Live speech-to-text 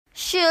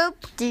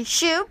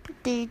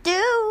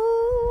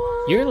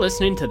Shoop-de-shoop-de-doo. You're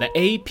listening to the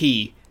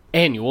AP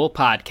Annual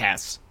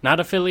Podcast, not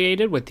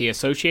affiliated with the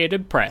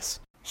Associated Press.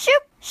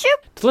 Shoop,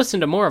 shoop. To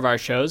listen to more of our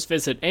shows,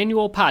 visit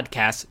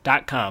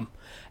annualpodcast.com.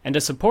 And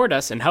to support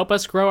us and help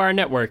us grow our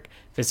network,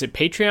 visit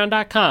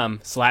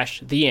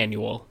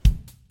patreon.com/theannual.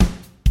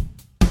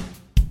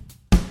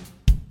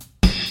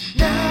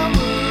 Now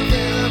we're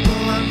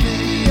available on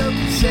video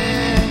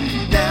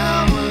cassette.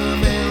 Now we're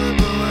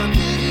available on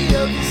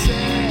video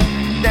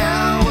cassette.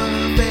 Now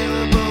we're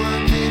available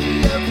on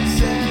video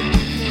cassette. You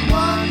can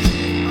watch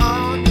it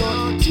on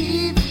your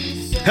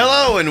TV set.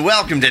 Hello and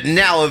welcome to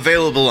Now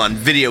Available on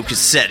Video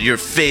Cassette, your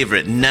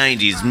favorite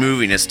 90s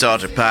movie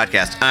nostalgia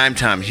podcast. I'm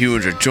Tom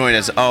Hewinger, joined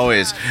as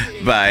always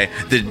by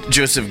the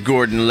Joseph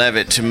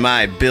Gordon-Levitt to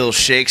my Bill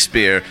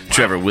Shakespeare,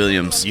 Trevor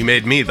Williams. You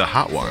made me the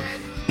hot one.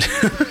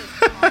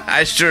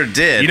 I sure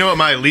did. You know what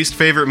my least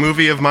favorite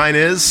movie of mine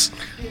is?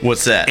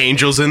 What's that?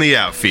 Angels in the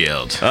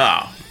Outfield.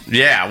 Oh,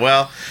 yeah,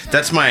 well,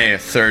 that's my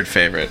third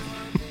favorite,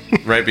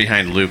 right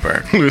behind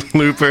Looper.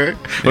 Looper.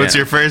 What's Yeah.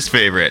 your first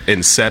favorite?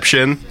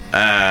 Inception?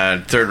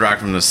 Third Rock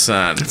from the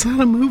Sun. It's not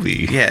a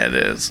movie. Yeah, it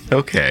is.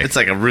 Okay. It's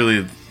like a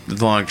really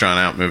long,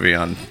 drawn-out movie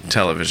on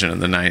television in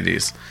the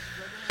 90s.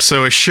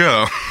 So a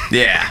show.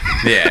 Yeah.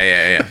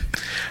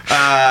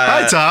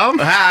 Hi, Tom.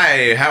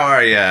 Hi, how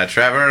are you,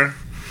 Trevor?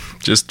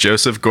 Just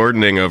Joseph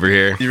Gordoning over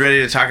here. You ready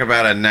to talk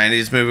about a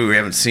 90s movie we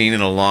haven't seen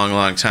in a long,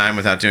 long time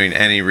without doing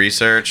any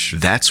research?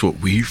 That's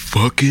what we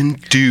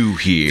fucking do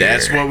here.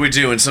 That's what we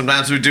do, and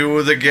sometimes we do it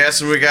with a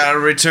guest, and we got a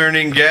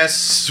returning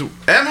guest.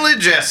 Emily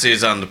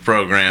Jesse's on the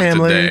program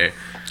Emily. today.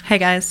 Hey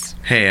guys,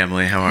 Hey,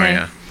 Emily, how are Hey.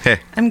 you? Hey.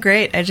 I'm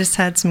great. I just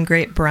had some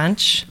great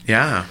brunch.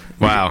 Yeah.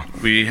 Wow.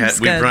 We That's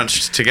we good.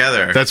 brunched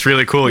together. That's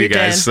really cool, We you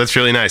guys. did. That's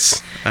really nice.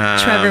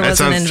 Trevor That wasn't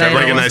sounds invited.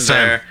 like a nice wasn't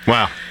time. there.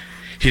 Wow.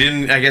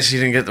 I guess he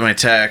didn't get my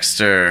text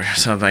or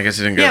something. I guess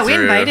he didn't go Yeah, we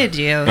through. invited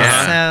you,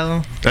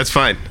 so That's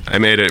fine. I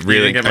made it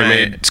really. didn't get I my-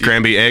 made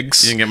scramby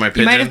eggs. You didn't get my you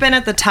pigeon? might have been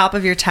at the top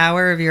of your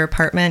tower of your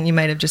apartment. You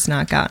might have just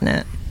not gotten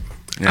it.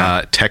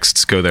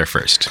 Texts go there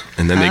first,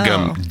 and then they Oh.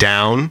 come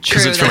down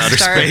because True, it's from they outer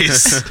start-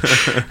 space.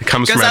 It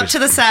comes Goes from up outer to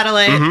the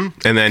satellite. and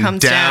then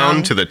comes down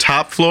down. to the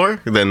top floor,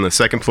 then the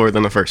second floor,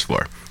 then the first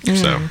floor.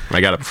 So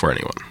I got it before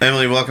anyone.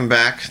 Emily, welcome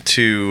back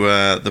to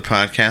the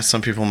podcast.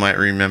 Some people might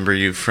remember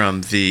you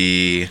from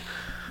the...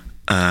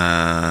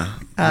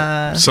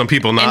 Some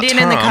people, not Indian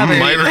Tom, in the cupboard.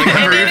 might remember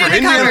Indian you in from the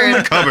Indian in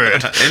the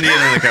cupboard.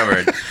 Indian in the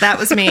Cupboard. That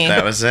was me.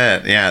 That was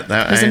it. Yeah,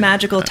 that was a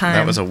magical time.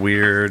 That was a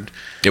weird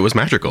It was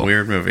magical.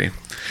 movie.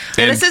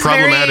 And this is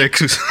problematic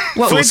what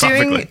we're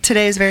philosophically. doing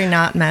today is very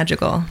not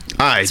magical.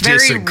 I very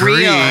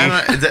disagree.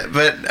 real.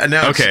 But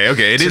no. Okay,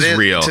 it is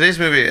real. Today's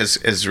movie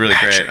is really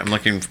great. I'm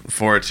looking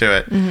forward to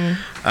it.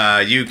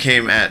 Mm-hmm. You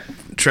came at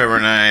Trevor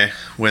and I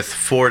with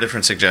 4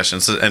 different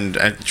suggestions, and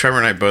Trevor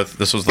and I both.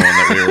 This was the one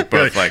that we were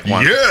both like,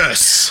 one.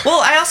 Yes.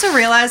 Well, I also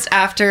realized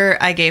after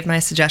I gave my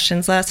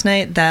suggestions last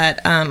night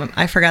that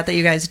I forgot that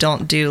you guys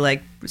don't do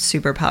like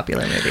super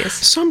popular movies.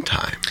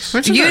 Sometimes.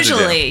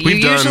 Usually, you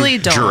We've done usually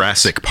don't.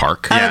 Jurassic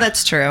Park. Oh, Yeah.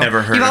 that's true.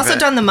 Never heard You've of also it.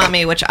 done The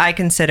Mummy, which I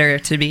consider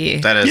to be.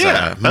 That is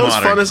Yeah, a that was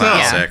modern fun as hell.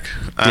 classic.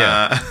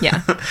 Yeah.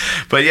 Yeah.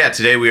 But yeah,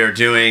 today we are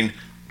doing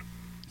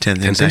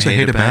 10 things, Things I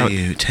hate about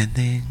you. 10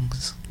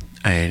 things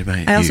I hate about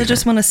you. I also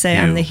just want to say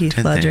I'm You. the Heath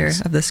 10 Ledger things.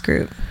 of this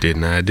group.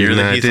 Didn't I? You're Didn't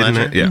the I? Heath Didn't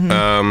I? Ledger? Yeah.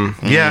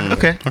 Mm-hmm. Yeah.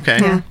 Okay. Okay.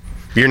 Yeah.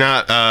 You're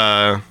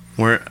not.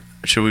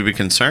 Should we be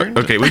concerned?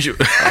 Okay. We should.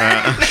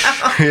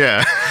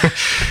 Yeah.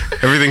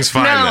 Everything's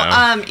fine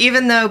now. No,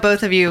 even though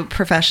both of you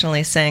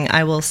professionally sing,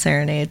 I will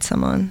serenade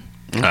someone.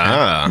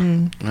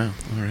 Oh, all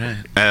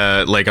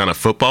right. Like on a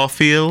football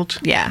field.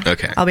 Yeah.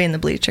 Okay. I'll be in the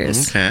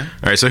bleachers. Okay.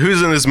 All right. So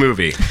who's in this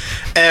movie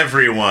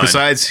Everyone.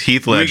 besides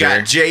Heath we Ledger?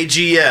 got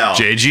JGL.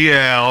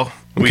 JGL.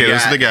 We Okay,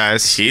 those got are the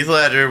guys. Heath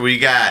Ledger. We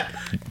got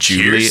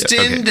Julie- Kirsten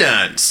okay.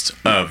 Dunst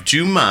of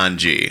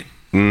Jumanji.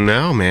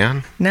 No,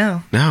 man.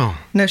 No,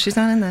 she's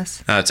not in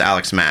this. Oh, it's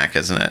Alex Mack,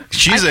 isn't it?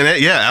 She's in it.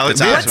 Yeah, Alex.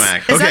 It's Alex yeah.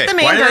 Mack. Is Okay. that the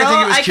main Why did girl? I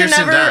think it was can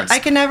Kirsten never. Dunst? I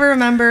can never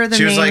remember the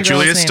She was main like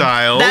girl's Julia name.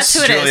 Stiles. That's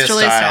who it is. Julia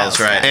Julia Stiles,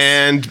 Stiles, right.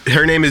 And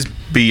her name is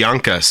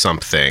Bianca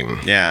something.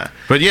 Yeah.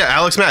 But yeah,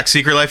 Alex Mack,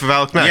 Secret Life of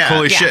Alex Mack. Yeah.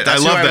 Holy Yeah. shit, I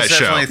That's love who that I was show.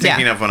 definitely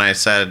thinking Yeah. of when I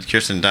said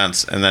Kirsten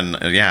Dunst, and then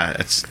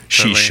it's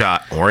She totally-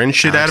 shot orange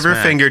shit out of her Alex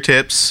Mack.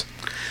 fingertips.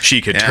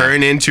 She could Yeah.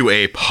 turn into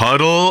a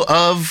puddle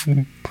of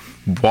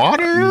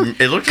water.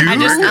 It looked. I'm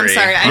Mercury.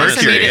 sorry. I just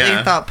Mercury, immediately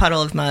yeah. thought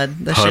Puddle of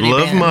Mud. The Puddle shitty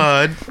of band.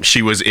 Mud.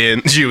 She was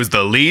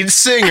the lead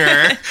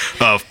singer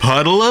of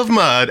Puddle of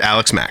Mud,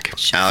 Alex Mack.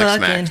 Alex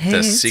Mack, Fucking the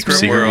hates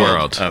secret me.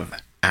 world of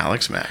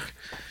Alex Mack.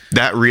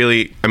 That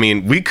really, I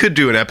mean, we could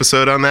do an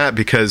episode on that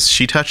because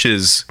she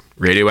touches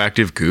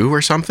radioactive goo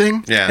or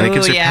something. Yeah. And it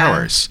gives Ooh, her yeah.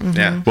 powers.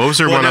 Yeah. What was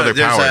her one other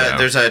there's power, A, though?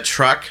 there's a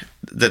truck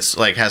that's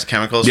like has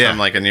chemicals Yeah. from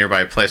like a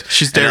nearby place.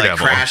 She's and it, like,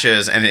 Daredevil.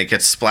 crashes and it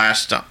gets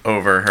splashed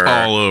over her.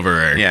 all over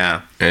her.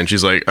 Yeah. And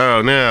she's like,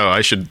 "Oh no,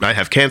 I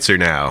have cancer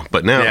now."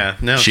 But no, Yeah,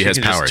 no, she has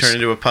can powers. just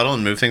turn into a puddle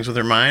and move things with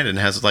her mind, and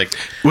has like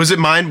Was it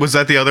mind? Was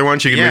that the other one?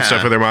 She can Yeah. move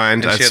stuff with her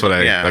mind. And she That's had- what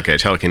I. yeah. Okay,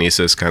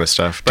 telekinesis kind of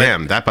stuff.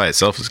 Damn, that by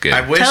itself is good.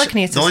 I wish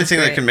Telekinesis the only is thing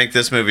that great. could make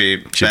this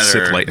movie She'd Sith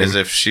better lightning. is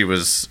if she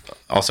was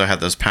also had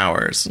those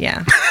powers.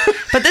 Yeah.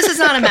 But this is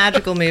not a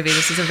magical movie.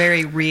 This is a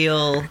very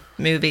real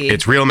movie.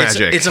 It's real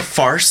magic. It's a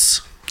farce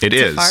It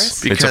is.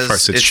 farce? It's a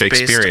farce. It's based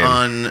Shakespearean.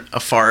 on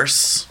a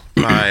farce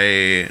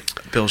by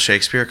Bill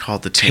Shakespeare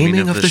called The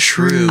Taming of the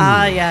Shrew.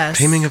 Ah, yes.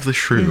 Taming of the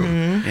Shrew.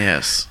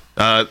 Yes.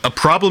 A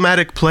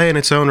problematic play in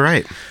its own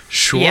right.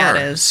 Sure. Yeah,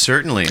 it is.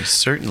 Certainly.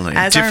 As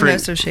are different-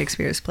 most of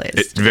Shakespeare's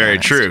plays. to be Very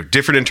honest. true.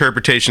 Different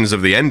interpretations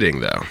of the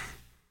ending, though.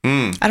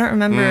 I don't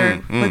remember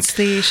what's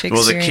the Shakespearean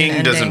Well, the king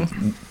ending.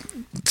 doesn't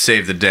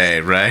save the day,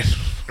 right?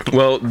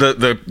 Well,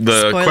 the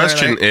Spoiler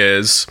question alert.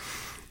 is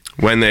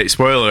when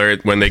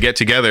they get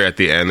together at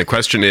the end. The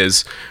question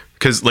is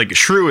because like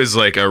shrew is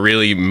like a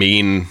really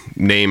mean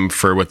name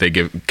for what they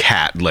give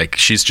cat. Like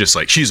she's just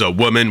like she's a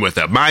woman with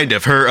a mind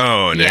of her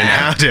own. And Yeah.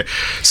 how to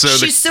so the-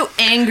 She's so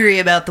angry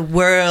about the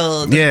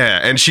world. yeah,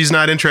 and she's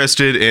not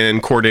interested in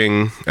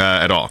courting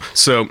at all.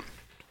 So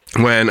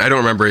when I don't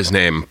remember his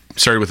name,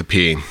 started with a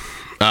P.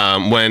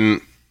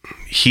 When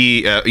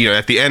he,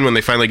 at the end when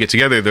they finally get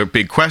together, the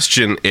big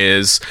question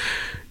is,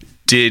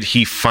 did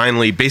he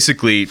finally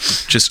basically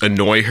just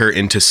annoy her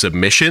into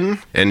submission,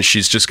 and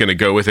she's just going to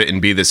go with it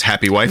and be this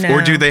happy wife, or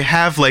No. do they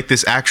have like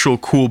this actual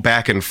cool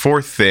back and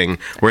forth thing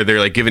where they're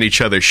like giving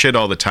each other shit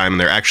all the time and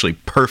they're actually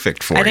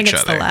perfect for I think each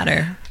it's other? the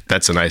latter.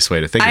 That's a nice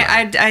way to think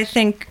about it. I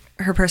think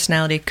her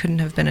personality couldn't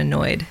have been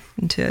annoyed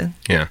into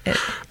Yeah. it.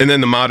 And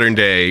then the modern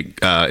day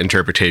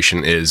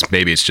interpretation is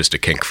maybe it's just a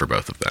kink for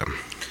both of them.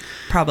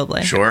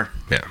 Probably. Sure.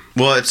 Yeah.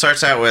 Well, it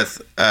starts out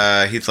with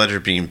Heath Ledger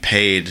being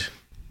paid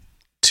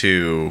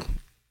to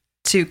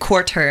To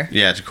court her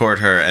court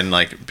her and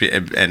like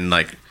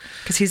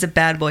because he's a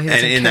bad boy who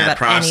doesn't and in care that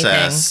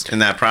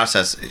about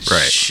process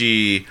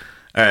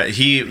Right.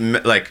 he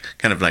like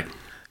kind of like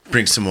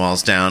brings some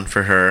walls down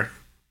for her,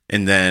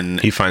 and then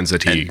He finds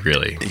that he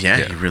really he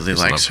really is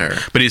likes in love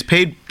with her. But he's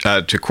paid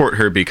to court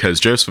her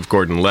because Joseph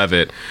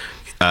Gordon-Levitt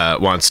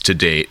wants to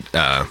date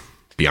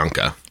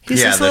Bianca. He's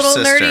Yeah, this their little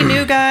sister. nerdy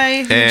new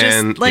guy who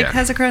And, just yeah.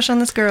 has a crush on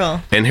this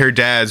girl. And her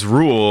dad's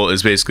rule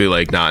is basically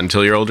like not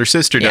until your older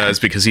sister Yeah. does,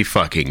 because he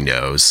fucking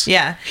knows.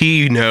 Yeah.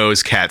 He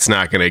knows Kat's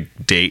not going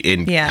to date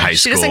in Yeah, high she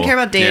school. doesn't care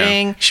about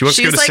dating. She wants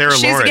to go to Sarah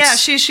Lawrence. Yeah,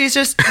 she's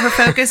just her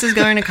focus is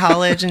going to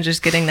college and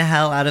just getting the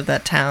hell out of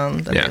that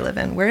town that Yeah. they live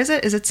in. Where is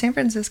it? Is it San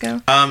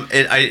Francisco?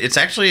 It's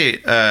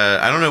actually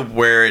I don't know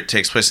where it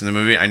takes place in the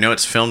movie. I know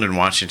it's filmed in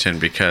Washington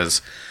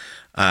because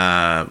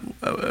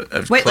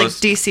Wait, like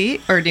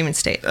DC or Demon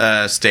State?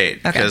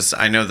 state, because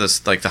I know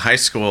this, like the high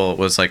school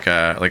was like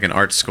an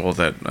art school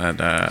that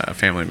a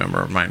family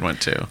member of mine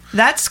went to.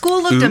 That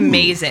school looked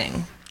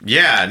amazing.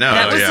 Yeah, no,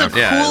 That was yeah.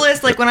 the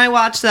coolest. Like when I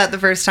watched that the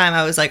first time,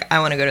 I was like, I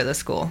want to go to this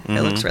school. Mm-hmm.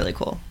 It looks really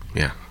cool.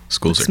 Yeah,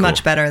 schools It's are cool.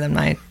 much better than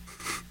my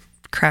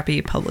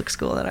crappy public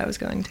school that I was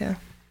going to.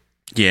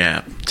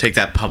 Yeah, take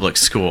that public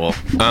school.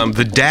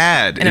 The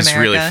dad In is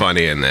really America.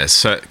 funny in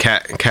this.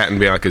 Kat and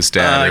Bianca's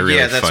dad are really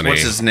yeah, that's funny.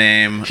 what's his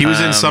name. He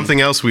was in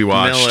something else we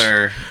watched.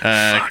 Miller,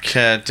 not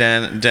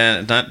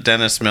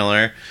Dennis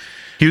Miller.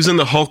 He was in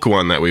the Hulk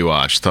one that we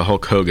watched, the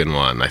Hulk Hogan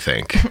one, I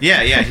think.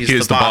 Yeah, he's He the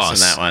was the boss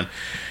boss. in that one.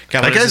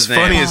 God, That what is guy's his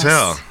funny name? as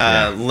hell.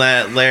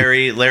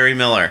 Larry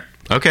Miller.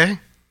 Okay.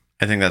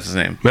 I think that's his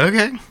name.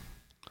 Okay.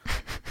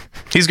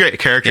 He's great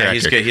character Yeah, actor.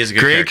 he's good. He's a good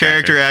great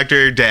character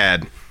actor,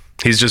 dad.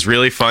 He's just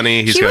really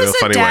funny. He's He got was a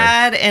funny a way.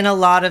 dad in a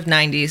lot of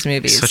 '90s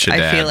movies. Such a I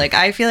dad.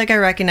 feel like I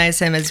recognize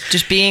him as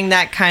just being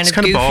that kind of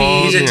kinda goofy,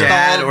 bald. He's a Yeah.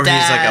 dad, bald or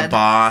he's like a dad.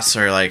 boss,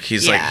 or like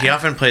he's like Yeah. he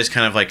often plays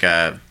kind of like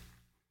a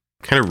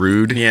Kind of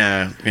rude,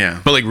 yeah.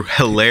 but like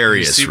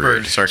hilarious super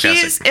rude.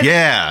 sarcastic. He's, if,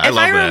 Yeah, I if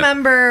love I that.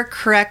 remember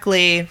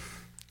correctly,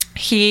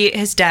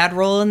 his dad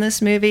role in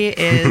this movie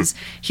is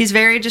he's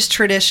very just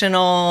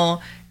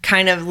traditional,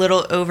 kind of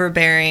little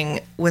overbearing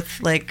with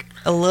like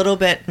a little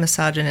bit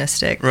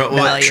misogynistic Well,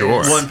 values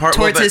sure. One part-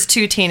 towards but- his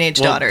two teenage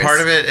Well, daughters. part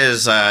of it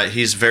is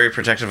he's very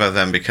protective of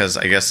them because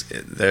I guess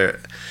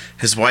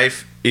his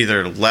wife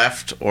either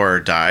left or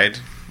died.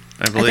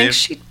 I I believe. think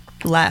she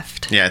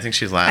left. Yeah, I think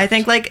she left. I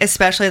think like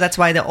especially that's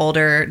why the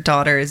older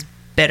daughter is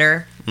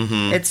bitter.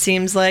 Mm-hmm. It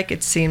seems like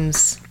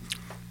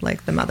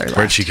the mother left.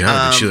 Where'd she go?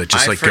 Did she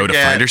just I like go to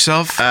forget, find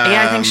herself?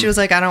 Yeah, I think she was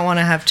like, I don't want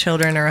to have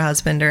children or a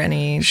husband or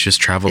any. she just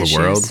travel the issues.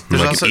 world?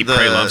 There's Like also an eat,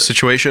 pray, the- love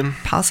situation?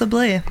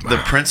 Possibly. the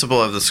principal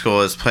of the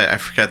school is played. I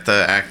forget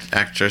the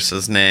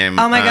actress's name.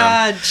 Oh my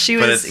God, she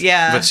but was- it's-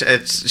 yeah.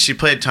 But she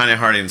played Tanya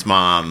Harding's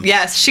mom.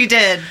 Yes, she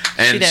did.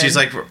 And she did. she's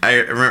like, I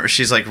remember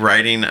she's like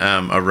writing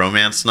a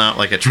romance novel,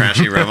 like a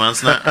trashy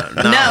romance novel.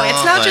 no,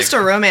 it's not like- just a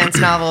romance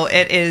novel.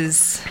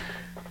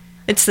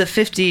 It's the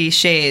 50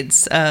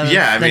 Shades of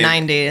Yeah, I the mean,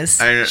 90s.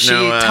 I don't She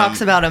know,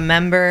 talks about a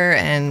member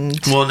and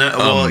Well, no,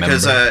 well,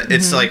 because member.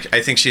 it's Mm-hmm. like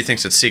I think she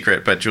thinks it's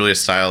secret, but Julia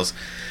Stiles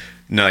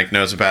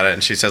knows about it,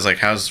 and she says like,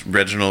 "How's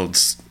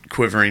Reginald's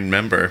quivering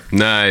member?"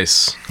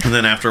 Nice. And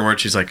then afterward,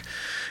 she's like,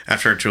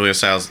 after Julia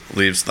Stiles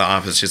leaves the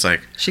office, she's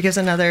like, She gives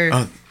another.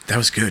 "Oh, that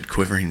was good,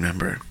 quivering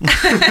member."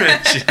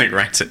 She like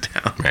writes it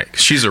down. Right.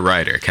 She's a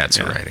writer. Kat's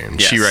a writer.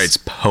 And she Yes. writes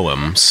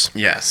poems.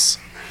 Yes,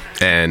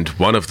 And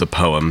one of the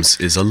poems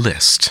is a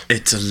list.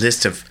 it's a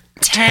list of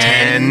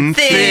 10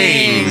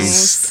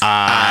 things.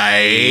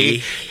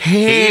 I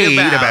hate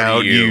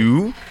about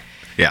you.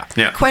 Yeah.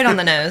 yeah, Quite on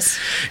the nose.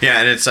 yeah,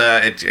 and it's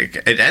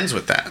it ends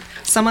with that.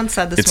 Someone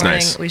said this It's morning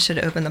nice. we should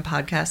open the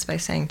podcast by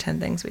saying 10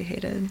 things we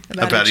hated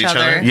about, About each each other.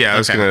 other? Yeah, I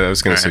was Okay. gonna All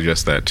right.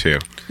 suggest that too.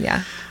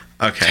 Yeah.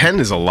 Okay, 10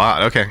 is a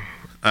lot. Okay.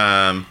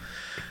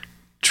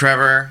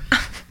 Trevor,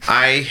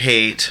 I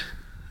hate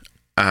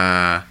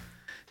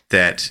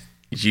that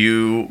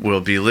you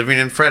will be living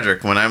in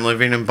Frederick when I'm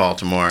living in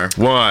Baltimore.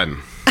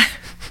 1.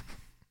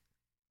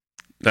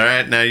 All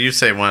right, now you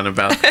say one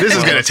about This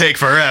is gonna take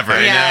forever.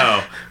 I Yeah.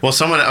 know.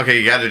 Well, okay,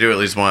 you got to do at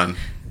least one.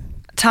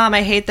 Tom,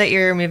 I hate that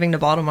you're moving to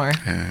Baltimore.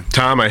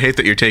 Tom, I hate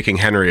that you're taking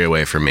Henry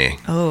away from me.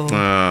 Oh.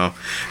 Oh,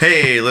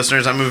 hey,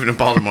 listeners, I'm moving to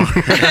Baltimore.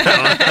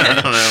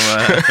 I don't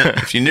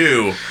know if you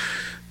knew,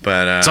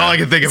 but That's all I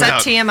can think Is that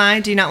about.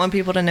 TMI? Do you not want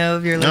people to know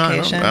of your no,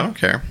 location? I don't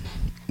care.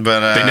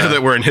 But They know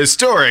that we're in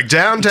historic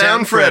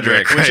downtown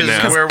Frederick which right is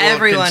now. where we'll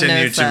Everyone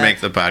continue knows to that. make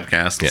the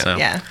podcast. Yeah. So.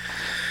 Yeah.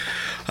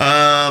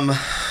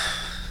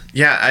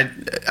 Yeah,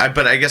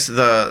 but I guess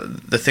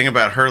the thing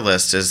about her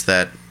list is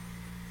that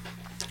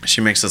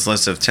she makes this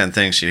list of 10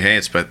 things she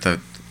hates, but the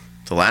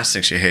last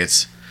thing she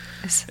hates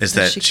is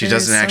that she cares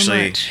doesn't so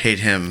actually much. hate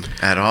him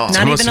at all. Not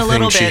almost even a the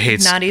little thing she bit.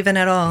 hates. Not even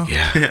at all.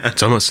 Yeah.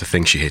 It's almost the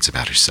thing she hates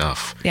about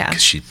herself. Yeah.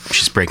 Because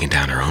she's breaking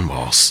down her own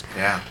walls.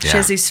 Yeah. She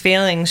has these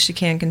feelings she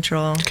can't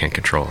control. Can't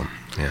control them.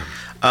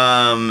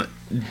 Yeah.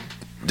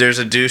 There's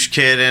a douche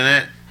kid in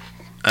it.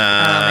 Oh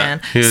man.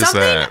 who's Something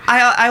that?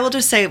 I will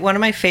just say one of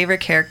my favorite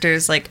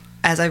characters, like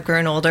as I've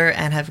grown older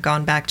and have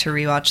gone back to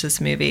rewatch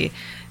this movie,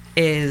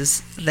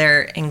 is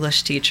their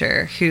English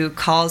teacher who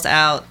calls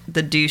out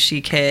the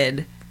douchey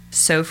kid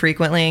so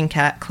frequently in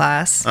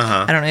class.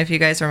 I don't know if you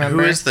guys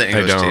remember. Who is the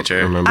English I don't teacher?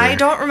 remember. I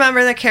don't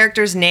remember the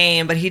character's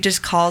name, but he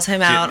just calls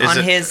him out is on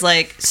it- his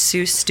like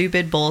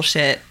stupid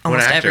bullshit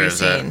almost actor every is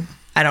that? scene.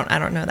 I don't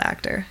know the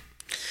actor.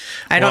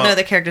 I don't Well- know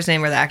the character's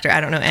name or the actor. I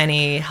don't know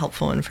any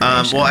helpful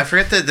information. Well, I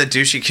forget the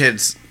douchey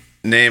kid's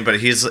name, but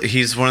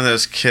he's one of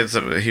those kids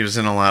that he was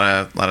in a lot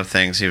of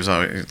things. He was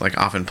always, like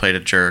often played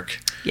a jerk,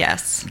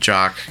 yes.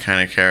 jock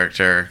kind of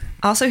character.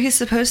 Also, he's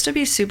supposed to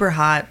be super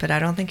hot, but I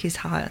don't think he's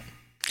hot.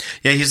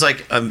 Yeah, he's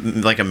like a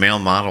male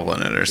model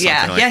in it or something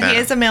Yeah, like yeah, that. he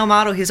is a male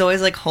model. He's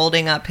always like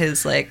holding up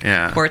his like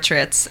Yeah.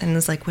 portraits and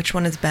is like, which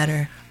one is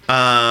better?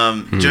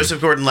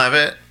 Joseph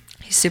Gordon-Levitt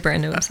He's super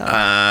into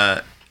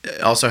himself.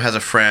 also has a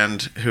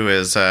friend who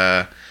is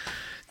that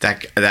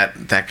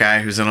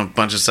guy who's in a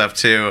bunch of stuff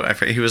too.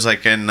 He was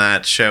like in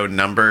that show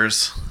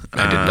Numbers.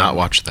 I did not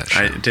watch that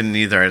show. I didn't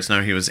either. I just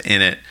know he was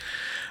in it.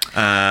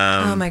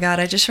 Oh my god,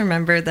 I just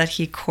remembered that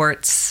he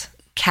courts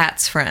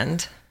Kat's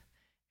friend,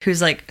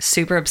 who's like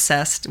super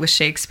obsessed with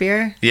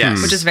Shakespeare.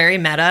 Yes. Which is very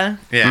meta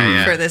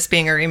Yeah, for this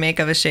being a remake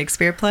of a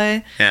Shakespeare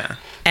play. Yeah.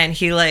 And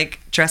he like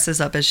dresses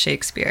up as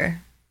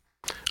Shakespeare.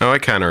 Oh, I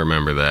kind of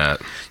remember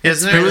that. Yeah,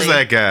 isn't it Who was really-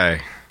 that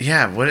guy?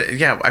 Yeah, what?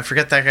 Yeah, I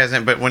forget that guy's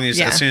name. But when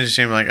Yeah. as soon as you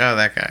see him, like, oh,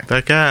 that guy,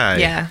 That guy.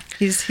 Yeah,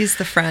 he's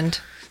the friend.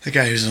 the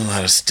guy who's in a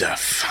lot of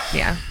stuff.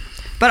 Yeah.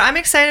 But I'm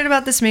excited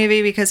about this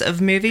movie because of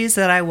movies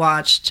that I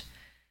watched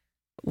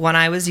when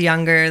I was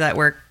younger that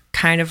were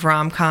kind of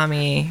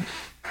rom-com-y.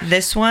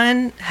 This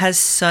one has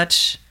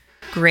such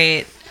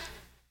great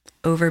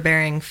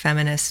overbearing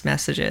feminist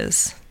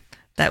messages.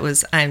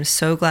 I'm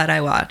so glad I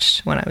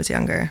watched when I was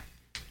younger.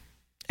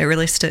 It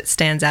really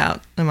stands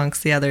out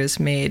amongst the others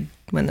made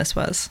when this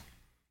was.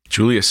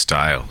 Julia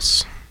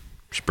Stiles.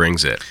 She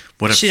brings it.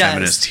 What a She does.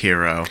 feminist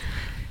hero!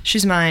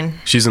 She's mine.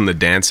 She's in the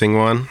dancing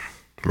one.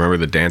 Remember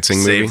the dancing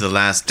movie? Save the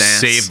Last Dance.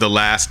 Save the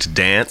Last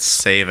Dance.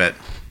 Save it.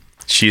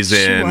 She's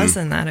She in was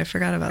in that. I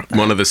forgot about that.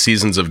 one of the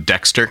seasons of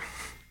Dexter.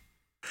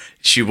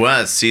 She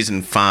was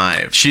season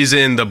 5. She's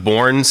in the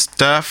Bourne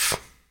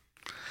stuff.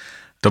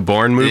 The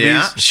Bourne movies.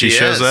 Yeah, she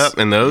shows is. up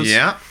in those.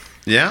 Yeah,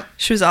 yeah.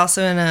 She was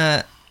also in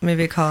a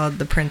movie called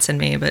The Prince and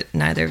Me, but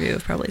neither of you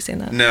have probably seen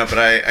that. No, but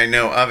I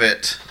know of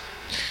it.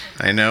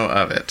 I know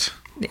of it.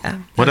 Yeah.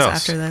 What that was else?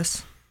 After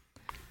this.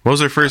 What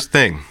was her first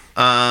thing?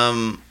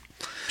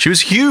 She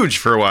was huge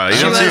for a while. You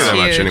She don't see her was that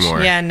much huge.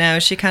 anymore. Yeah, no,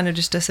 she kind of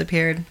just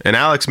disappeared. And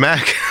Alex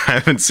Mack, I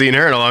haven't seen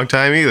her in a long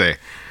time either.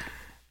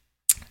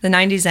 The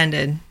 90s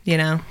ended, you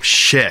know.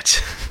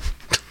 Shit.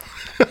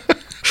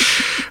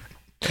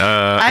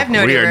 I have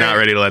no We idea. are not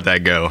ready to let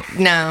that go.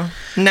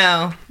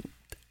 No.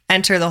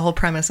 Enter the whole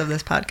premise of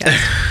this podcast.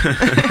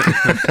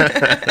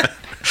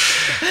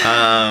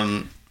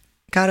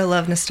 Gotta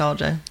love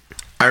nostalgia.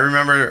 I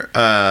remember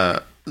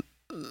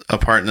a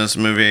part in this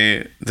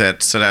movie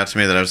that stood out to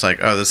me that I was like,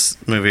 oh, this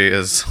movie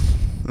is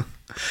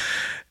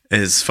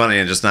is funny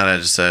and just not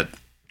just a.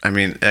 I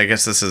mean, I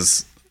guess this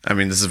is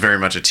very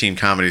much a teen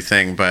comedy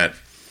thing, but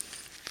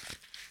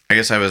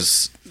guess I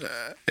was.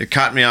 It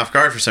caught me off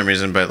guard for some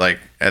reason, but like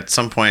at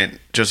some point,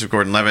 Joseph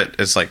Gordon-Levitt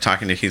is like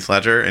talking to Heath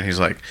Ledger, and he's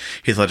like,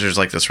 Heath Ledger's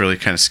like this really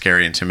kind of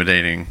scary,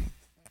 intimidating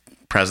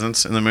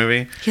presence in the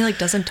movie, He like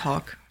doesn't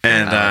talk.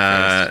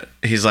 and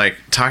he's like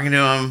talking to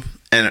him,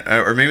 and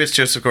or maybe it's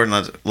Joseph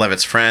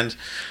Gordon-Levitt's friend.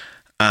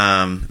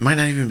 Might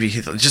not even be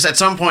Heath. Just at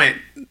some point,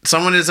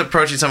 someone is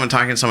approaching someone,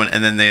 talking to someone,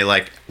 and then they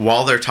like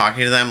while they're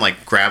talking to them,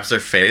 like grabs their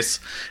face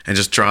and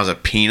just draws a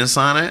penis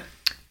on it.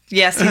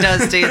 Yes, he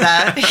does do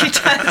that. He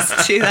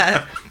does do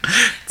that.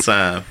 It's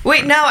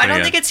Wait, no, I don't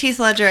yeah. think it's Heath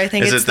Ledger. I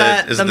think Is it's it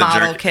the- is the it the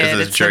model jerk- kid. is it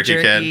the It's the jerky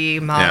kid? jerky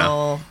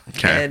model Yeah.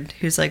 Okay. kid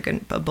who's like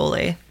a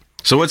bully.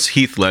 So what's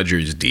Heath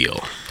Ledger's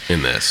deal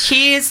in this?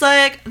 He's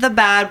like the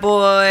bad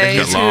boy.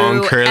 He's got long,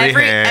 who curly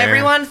hair.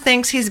 Everyone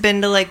thinks he's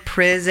been to like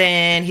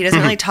prison. He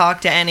doesn't really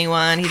talk to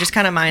anyone. He just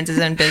kind of minds his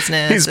own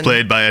business. He's and-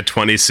 played by a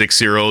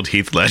 26-year-old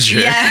Heath Ledger.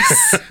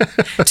 Yes.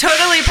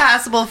 Totally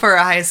passable for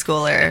a high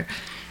schooler.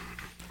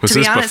 Was To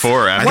be this honest,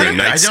 before or after what if-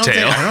 Knight's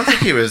Tale? I don't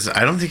think he was.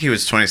 I don't think he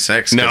was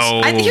 26.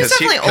 No. I think he was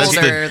Because definitely because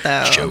older,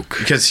 though. Joke.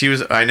 Because he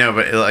was. I know,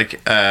 but like,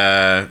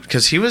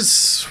 because he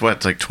was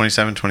what, like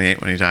 27,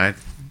 28 when he died.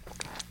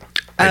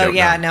 Oh, don't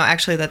yeah. know. No,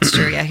 actually, that's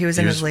true. Yeah, he was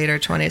in his later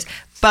 20s.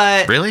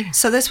 But Really?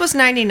 So this was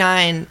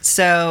 99.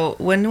 So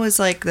when was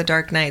like The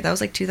Dark Knight? That was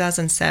like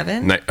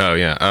 2007. Oh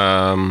yeah.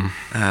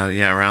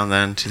 Yeah, around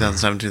then,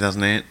 2007,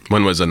 2008.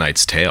 When was A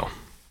Knight's Tale?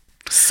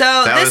 So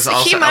That this was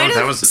also- he might that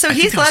have. was- So I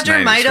think Heath that was Ledger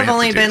 90s. might We have have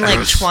only to do been that. like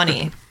Was-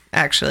 20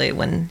 actually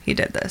when he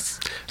did this.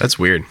 That's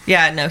weird.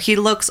 Yeah, no, he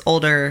looks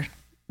older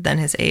than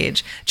his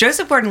age.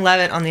 Joseph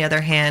Gordon-Levitt, on the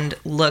other hand,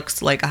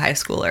 looks like a high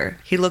schooler.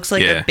 He looks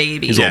like Yeah, a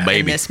baby he's a in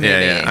baby. this movie.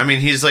 Yeah, yeah. I mean,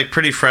 he's like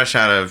pretty fresh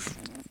out of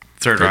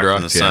Third Rock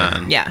from the yeah.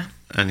 Sun. Yeah.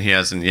 And he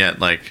hasn't yet,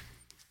 like,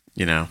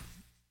 you know,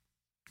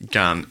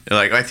 gone.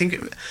 Like, I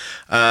think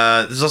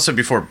this is also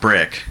before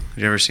Brick.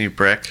 Did you ever see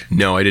Brick?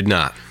 No, I did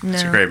not.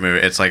 It's a No. great movie.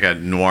 It's like a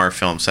noir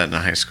film set in a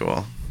high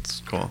school.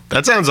 It's cool.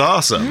 That sounds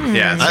awesome.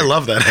 Yeah, it's I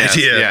love that yeah,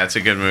 idea. Yeah, it's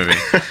a good movie.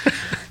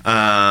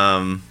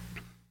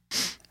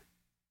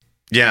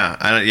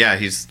 Yeah,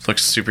 he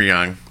looks super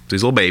young.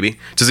 He's a little baby.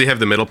 Does he have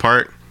the middle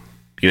part?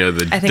 You know,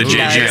 the I think he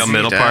JJL does.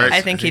 middle He part? does.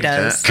 I think he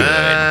does. Good.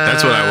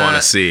 That's what I want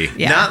to see.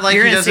 Yeah. Not like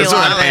You're he gonna does. see a That's what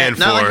lot I'm of it. paying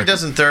Not like for. he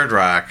does in Third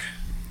Rock.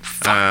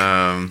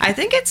 I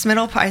think it's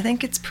middle part. I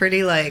think it's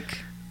pretty like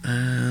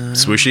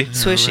Swooshy?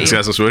 Swooshy. It's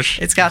got some swoosh?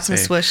 it's got some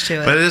see. swish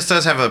to it. But it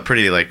does have a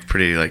pretty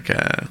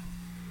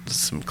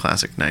some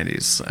classic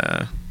 '90s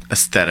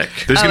aesthetic.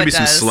 There's Oh, going to it be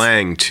some does.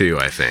 slang, too,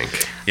 I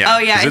think. Yeah. Oh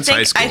yeah, 'Cause I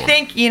it's high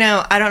think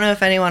school. I don't know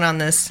if anyone on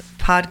this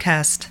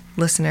podcast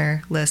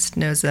listener list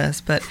knows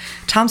this, but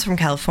Tom's from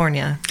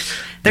California.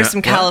 There's Yeah, some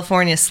what?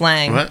 California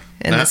slang What?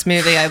 in this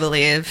movie, I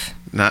believe.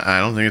 I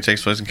don't think it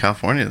takes place in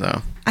California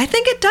though. I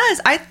think it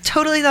does. I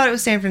totally thought it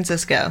was San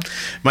Francisco.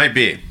 Might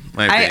be.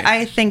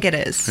 I think it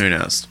is. Who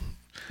knows?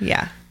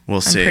 Yeah.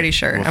 We'll see. I'm pretty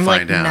sure. We'll I'm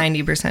like find out.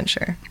 90%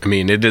 sure. I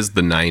mean, it is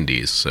the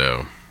 90s,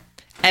 so.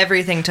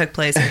 Everything took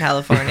place in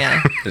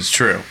California. It's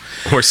true.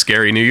 Or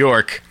scary New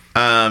York. Do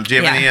you have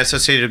Yeah. any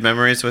associated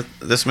memories with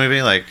this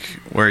movie? Like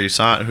where you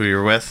saw it, who you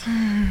were with?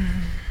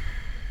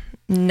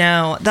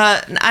 No,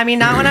 not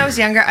when I was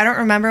younger. I don't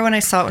remember when I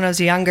saw it when I was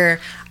younger.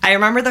 I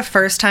remember the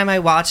first time I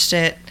watched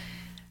it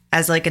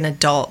as like an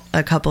adult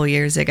a couple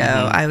years ago.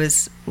 I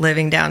was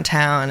living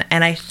downtown,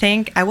 and I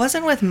think I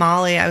wasn't with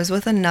Molly. I was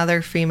with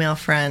another female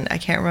friend. I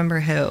can't remember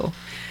who,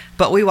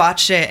 but we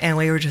watched it and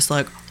we were just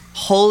like,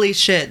 "Holy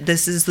shit!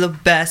 This is the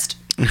best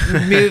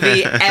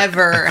movie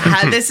ever."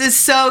 This is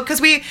so, because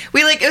we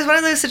like, it was one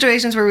of those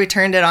situations where we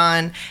turned it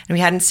on and we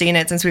hadn't seen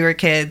it since we were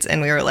kids,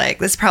 and we were like,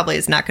 this probably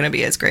is not going to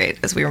be as great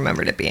as we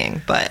remembered it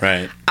being. But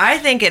Right. I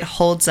think it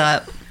holds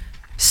up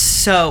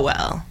so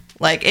well.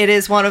 Like, it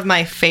is one of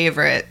my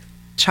favorite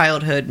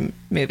childhood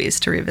movies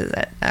to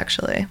revisit,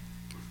 actually.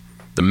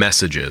 The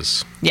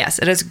messages. Yes,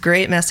 it has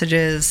great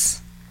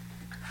messages.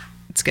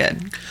 It's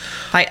good.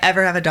 If I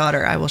ever have a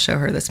daughter, I will show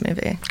her this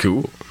movie.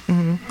 Cool.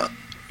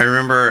 I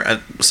remember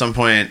at some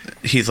point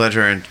Heath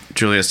Ledger and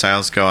Julia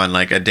Stiles go on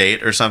like a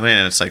date or something,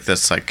 and it's like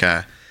this it's like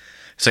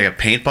a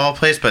paintball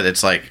place, but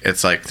it's like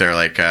they're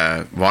like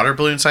water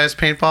balloon sized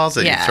paintballs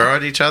that Yeah. you throw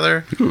at each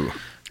other.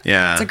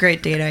 Yeah, It's a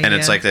great date idea. and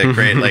it's like a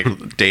great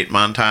like date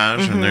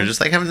montage, and they're just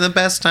like having the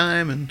best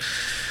time, and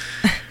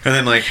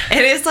then like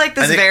It is like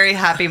this I think- very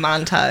happy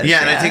montage.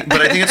 yeah, and I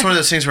think it's one of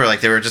those things where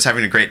like they were just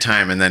having a great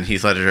time, and then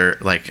Heath Ledger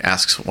like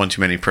asks one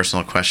too many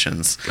personal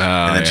questions, and then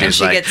yeah. and she's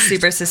she like, gets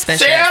super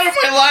suspicious. "Stay out of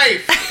my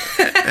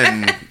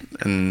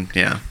life," and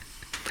yeah.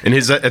 And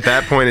at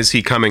that point, is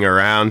he coming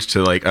around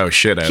to like, oh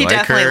shit, I He like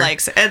definitely her?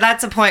 likes it.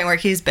 That's a point where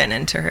he's been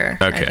into her,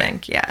 Okay. I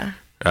think. Yeah.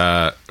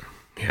 Yeah.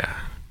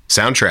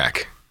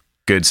 Soundtrack.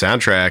 Good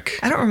soundtrack.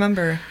 I don't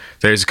remember.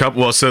 There's a couple.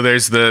 Well, so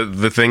there's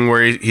the thing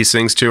where he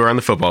sings to her on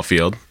the football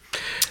field,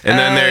 and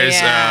then Oh, there's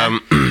yeah.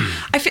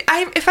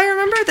 If I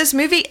remember, this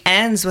movie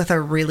ends with a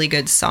really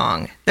good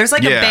song. There's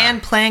like a Yeah.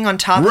 band playing on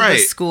top of the Right.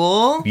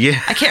 school.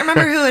 Yeah. I can't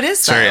remember who it is.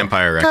 sorry, though.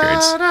 Empire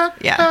Records.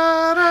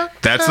 Yeah.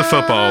 That's the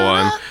football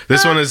one.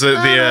 This one is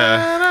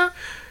the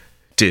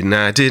Didn't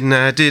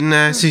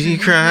I see you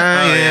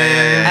cry? Oh,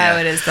 yeah. Oh,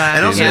 it is that.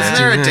 And also, yeah. isn't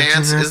there a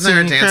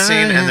dance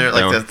scene? And they're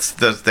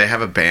like, No. they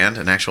have a band,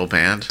 an actual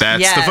band.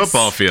 That's Yes. the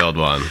football field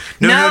one.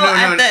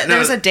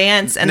 There's a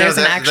dance and there's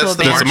an actual that's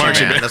the band.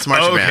 marching band. That's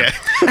marching band.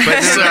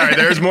 But sorry,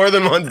 there's more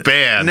than one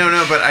band.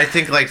 No, but I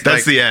think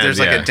That's the end, there's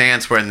like yeah. a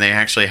dance where they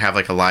actually have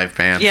like a live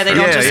band. Yeah, they for-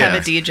 don't Yeah, just yeah.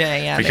 have a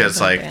DJ. Yeah, because there's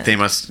a like band. they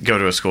must go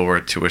to a school where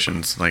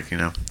tuition's like $1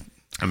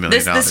 million.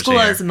 This school a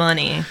year. has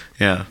money,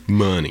 Yeah.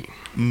 Money.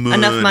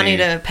 enough money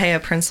to pay a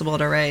principal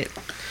to write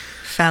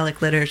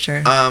phallic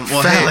literature. Well,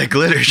 Phallic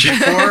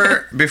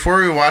literature.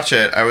 before we watch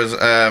it, I was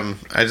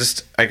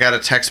I got a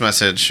text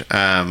message.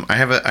 I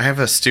have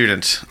a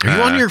student. Are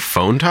you on your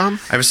phone, Tom?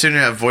 I have a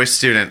student, a voice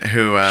student,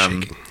 who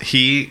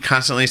he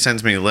constantly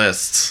sends me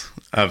lists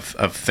of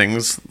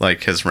things,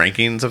 like his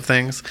rankings of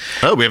things.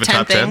 Oh, we have a 10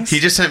 top 10. things. He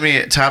just sent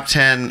me top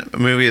 10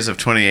 movies of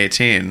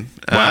 2018.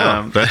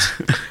 Wow, that's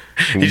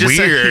He just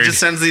weird. he just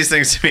sends these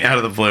things to me out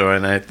of the blue,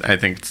 and I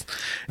think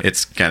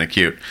it's kind of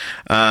cute.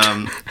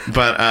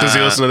 But Does he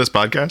listen to this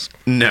podcast?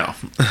 No.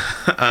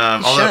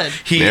 Although Should.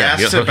 he Yeah,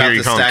 asks he'll about hear you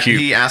the call him stack. cute.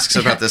 He asks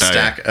about the Oh, yeah.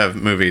 stack of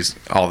movies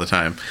all the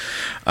time.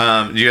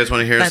 Do you guys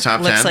want to hear his That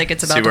top 10? looks like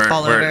it's about See to where,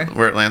 fall where, over.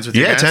 where it lands with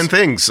you Yeah, guys? 10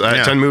 things.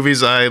 Yeah. 10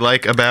 movies I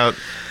like about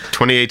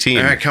 2018.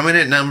 All right, coming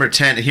in at number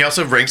 10. He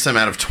also ranks them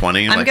out of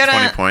 20, like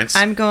 20 points.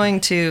 I'm going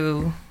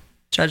to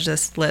judge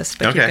this list,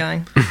 but keep Okay.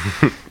 going.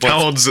 How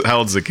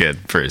old's the kid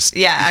first?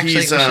 Yeah, actually,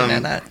 He's we should know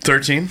that.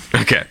 13.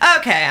 Okay.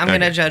 Okay, I'm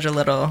going to judge a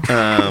little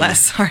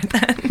less hard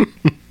then.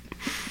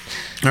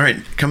 All right,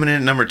 coming in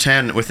at number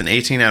 10 with an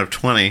 18 out of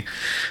 20.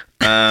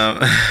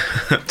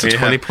 It's a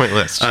 20-point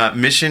list.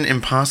 Mission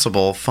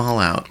Impossible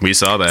Fallout. We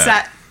saw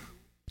that.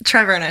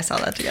 Trevor and I saw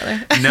that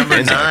together.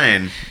 Number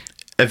 9,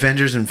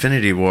 Avengers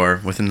Infinity War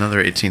with another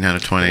 18 out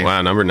of 20.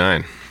 Wow, number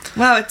 9.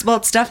 Wow,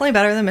 it's definitely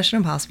better than Mission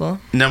Impossible.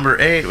 Number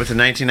 8 with a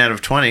 19 out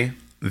of 20,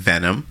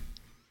 Venom.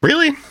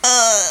 Really?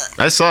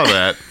 I saw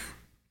that.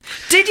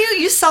 Did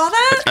you saw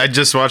that? I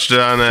just watched it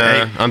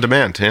on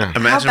demand. Yeah,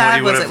 Imagine bad what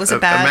you was would it? have. Was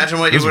it bad? Imagine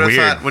what It you was would have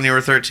weird. thought when you were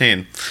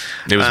 13.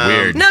 it was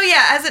weird. No,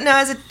 yeah, as a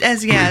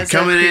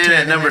Coming in preteen,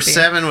 at number it might be.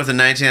 7 with a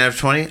 19 out of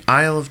 20,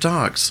 Isle of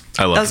Dogs.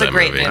 I love That was a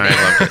great movie. movie.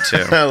 I loved it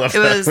too. I love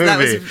That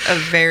was movie. a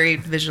very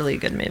visually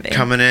good movie.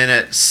 Coming in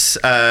at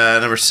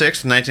number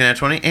 6 with 19 out of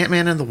 20,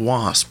 Ant-Man and the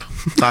Wasp.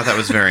 Thought that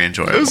was very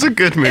enjoyable. It was a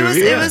good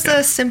movie. It was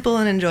a simple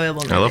and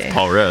enjoyable movie. I love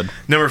Paul Rudd.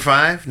 Number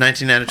 5,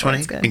 19 out of 20,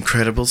 that's good.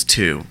 Incredibles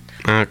 2.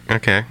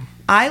 Okay.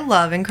 I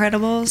love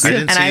Incredibles, I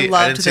didn't and see- I I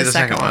loved didn't see the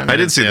second one. I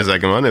did see the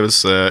second one. It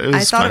was. It was. I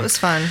thought fun. it was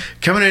fun.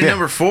 Coming in at Yeah.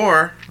 number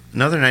 4,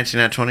 another 19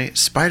 out of 20,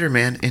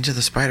 Spider-Man Into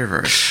the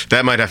Spider-Verse.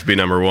 That might have to be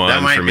number 1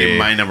 That might for be me.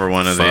 my number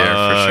 1 of the year for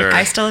Fuck. sure.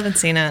 I still haven't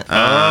seen it.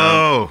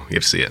 Oh, you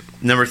have to see it.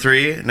 Number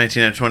 3,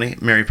 19 out of 20,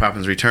 Mary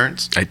Poppins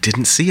Returns. I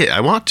didn't see it. I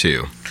want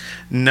to.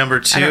 Number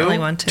 2, I don't really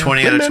want to.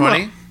 20 out of No.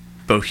 20,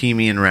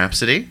 Bohemian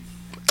Rhapsody.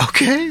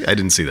 Okay. I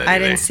didn't see that. I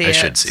either. didn't see I it,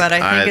 should see but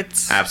it. I think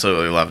it's.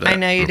 absolutely loved it. I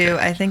know you do.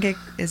 I think it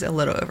is a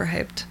little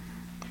overhyped.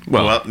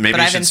 Well, maybe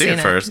But I you should haven't see seen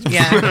it first.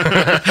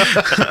 Yeah.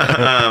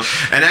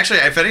 And actually,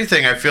 if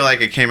anything, I feel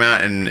like it came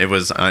out and it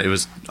was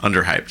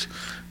underhyped.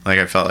 Like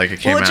I felt like it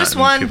came Well, out. it just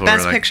and won people Best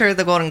were like, Picture of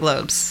the Golden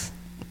Globes,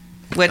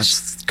 which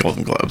That's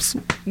Golden Globes.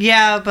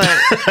 yeah, but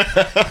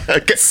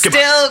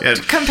still Yeah.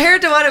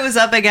 compared to what it was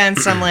up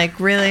against, I'm like,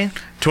 really?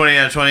 20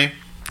 out of 20,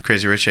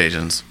 Crazy Rich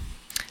Asians.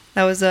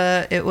 It was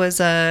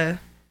a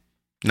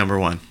Number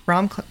 1.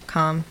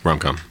 rom-com.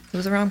 Rom-com. It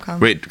was a rom-com.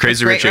 Wait,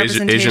 Crazy With Rich great Asians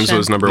representation.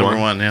 was number Number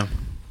 1? 1, yeah.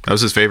 That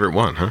was his favorite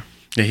one, huh?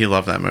 Yeah, he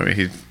loved that movie.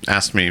 He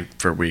asked me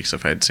for weeks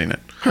if I'd seen it.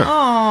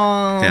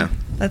 Aww. Yeah.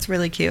 That's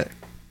really cute.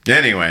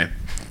 Anyway,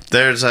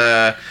 there's my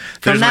that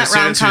students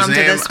whose rom-com to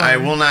name this one. I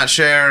will not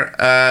share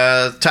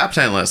top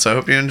 10 list. So I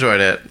hope you enjoyed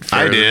it. For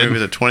I the did.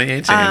 Movies of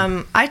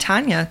 2018. I,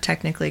 Tonya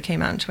technically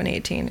came out in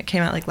 2018. It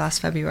came out like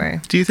last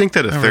February. Do you think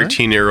that a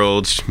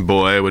 13-year-old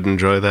boy would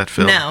enjoy that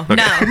film? No, Okay.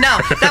 no.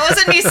 That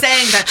wasn't me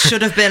saying that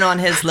should have been on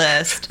his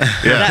list.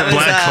 Yeah, That was,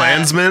 Black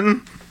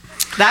Klansman.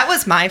 That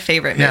was my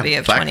favorite movie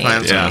of Black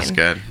 2018. Klansman was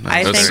good.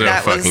 I That's think so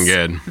that was fucking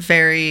good.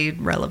 very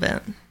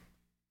relevant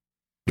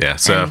Yeah.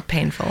 So, and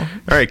painful. all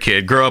right,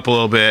 kid, grow up a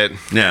little bit.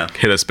 Yeah.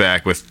 Hit us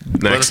back with us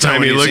next know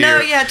time when you you look. see No,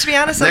 your- yeah, to be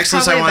honest, that's Next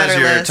list I probably a want is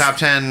better your list. top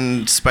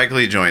 10 Spike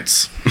Lee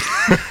joints.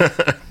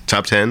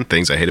 Top 10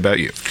 things I hate about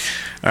you.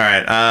 All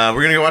right,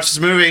 we're gonna go watch this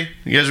movie.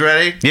 You guys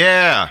ready?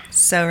 Yeah.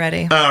 So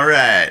ready. All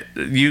right,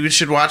 you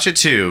should watch it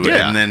too,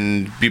 Yeah. and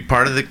then be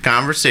part of the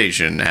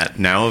conversation at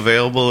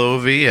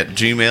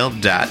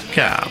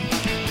nowavailableov@gmail.com.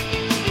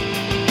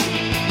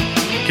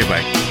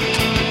 Goodbye.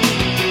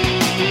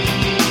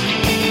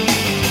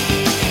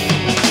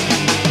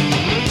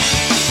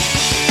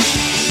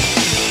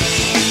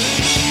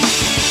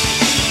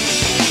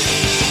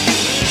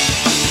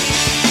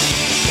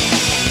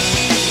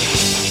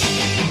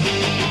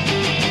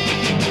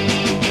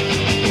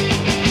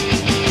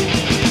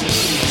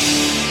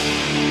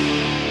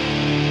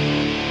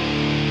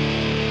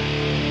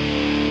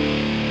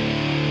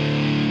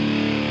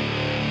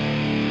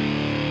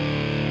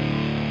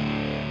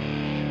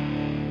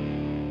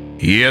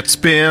 It's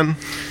been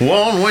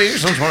 1 week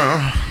since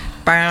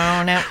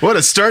Brown out. What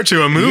a start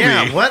to a movie.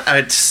 Yeah, what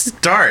a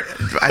start.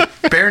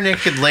 Bare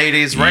naked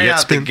ladies right Yeah,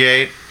 it's out the been-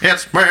 gate.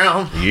 It's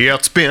brown. Yeah,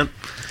 it's been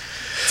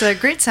It's a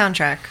great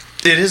soundtrack.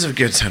 It is a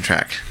good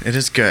soundtrack. It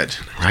is good.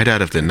 right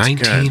out of the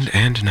 19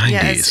 and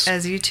 90s. Yeah,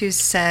 as you two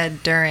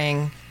said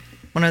during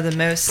one of the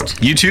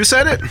most You two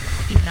said it?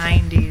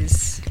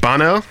 90s.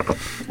 Bono?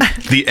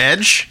 The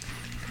Edge?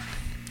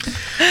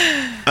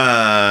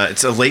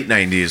 It's a late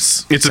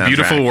 90s. It's a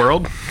Beautiful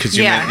World? Because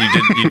Yeah.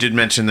 you did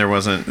mention there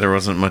wasn't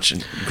much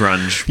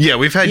grunge. Yeah,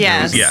 we've had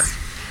Yes. yeah.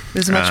 It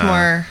was much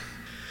more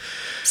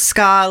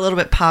ska, a little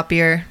bit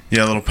poppier.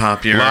 Yeah, a little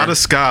poppier. A lot of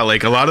ska,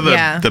 like a lot of the,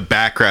 Yeah. the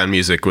background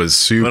music was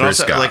super but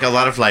also ska. like a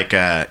lot of like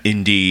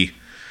indie,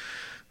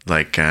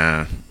 like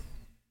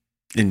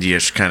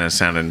indie-ish kind of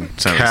sounding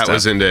Kat stuff.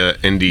 was into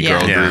indie Yeah.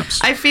 girl Yeah. groups.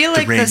 I feel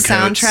like the raincoats,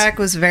 soundtrack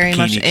was very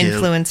much Bikini Kill.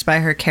 influenced by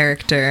her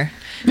character.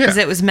 Because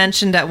Yeah. it was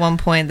mentioned at one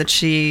point that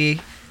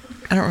she,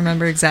 I don't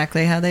remember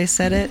exactly how they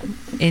said it,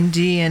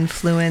 indie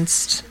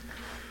influenced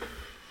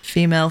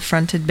female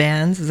fronted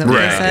bands. Is that what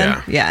Right, they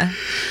said? Yeah.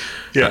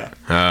 Yeah.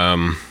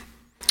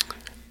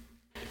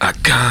 I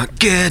can't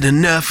get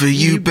enough of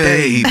you,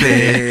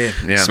 baby.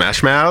 Yeah.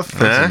 Smash Mouth.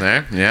 That's huh? in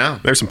there. Yeah.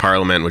 There's some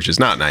Parliament, which is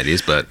not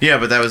 90s, but Yeah,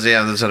 but that was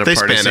at a They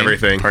party span scene.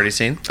 everything. Party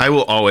scene. I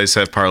will always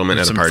have Parliament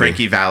at a Some party.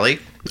 Frankie Valli.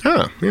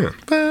 Oh, yeah.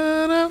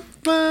 So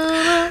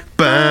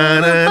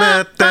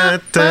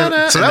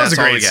that was a that's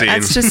all we great get. scene.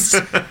 That's just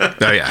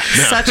Oh, yeah.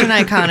 No. such an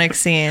iconic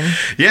scene.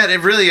 Yeah,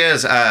 it really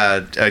is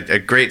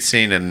a great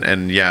scene,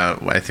 and yeah,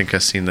 I think a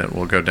scene that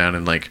will go down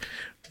in like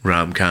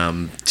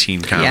rom-com,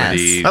 teen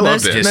comedy. Yes. I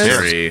loved most, it.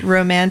 History. most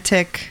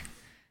romantic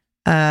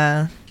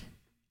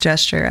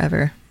gesture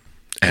ever.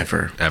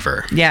 Ever.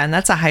 Yeah, and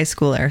that's a high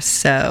schooler,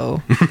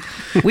 so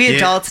we Yeah.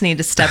 adults need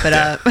to step it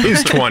up.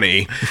 He's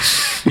 20.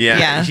 Yeah,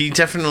 Yeah. he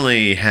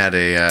definitely had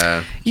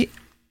a.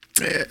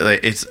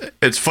 Like,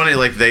 it's funny,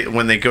 like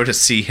when they go to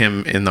see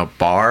him in the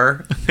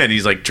bar and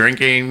he's like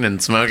drinking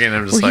and smoking.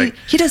 I'm just Well, like,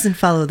 he doesn't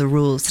follow the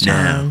rules,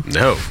 Tom.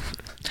 No.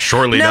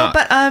 Surely No, not.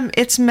 but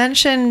it's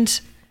mentioned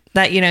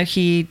that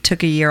he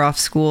took a year off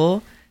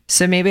school.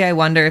 So maybe I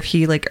wonder if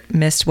he like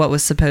missed what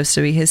was supposed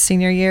to be his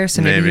senior year.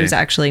 So maybe Maybe. he was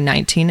actually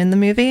 19 in the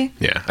movie.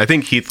 Yeah. I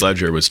think Heath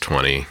Ledger was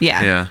 20.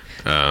 Yeah.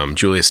 yeah,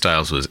 Julia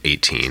Stiles was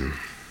 18.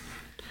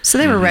 So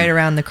they were right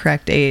around the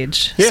correct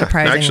age, Yeah,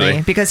 surprisingly,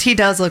 actually. because he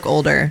does look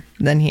older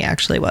than he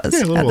actually was a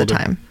at little the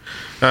older.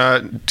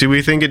 time. Do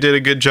we think it did a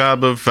good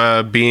job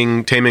of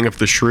being Taming of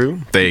the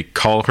Shrew? They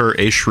call her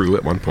a shrew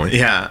at one point.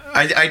 yeah.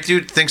 I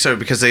do think so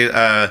because they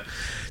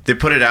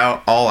put it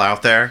all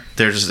out there.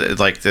 They're just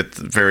like that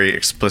very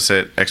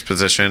explicit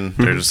exposition.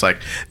 They're just like,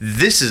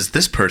 this is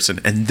this person,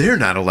 and they're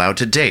not allowed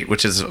to date,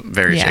 which is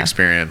very Yeah.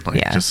 Shakespearean. Like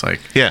Yeah. just like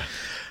Yeah.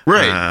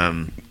 Right.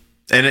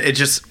 and it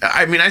just,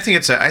 I mean, I think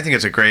it's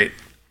a great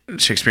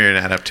Shakespearean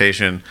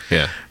adaptation.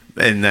 Yeah.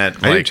 In that,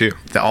 I do like, too.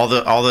 all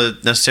the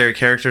necessary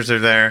characters are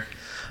there,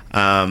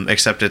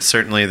 except it's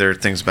certainly there are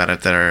things about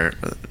it that are,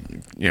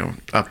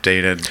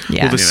 updated.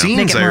 Yeah. Well, the Make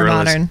scenes it I more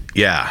realized, modern.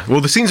 Yeah.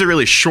 Well, the scenes are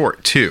really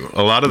short too.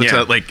 A lot of the Yeah.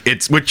 time, like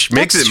which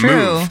makes That's it true.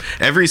 move.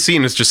 Every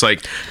scene is just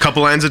like a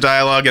couple lines of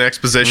dialogue and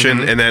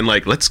exposition, and then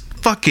like let's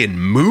fucking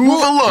move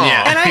along.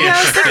 yeah. And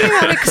I was thinking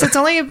about it because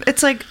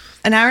it's like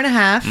an hour and a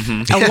half.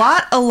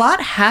 A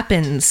lot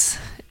happens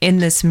in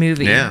this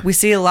movie. Yeah. We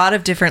see a lot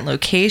of different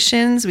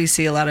locations. We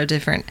see a lot of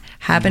different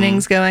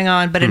happenings going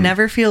on, but it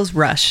never feels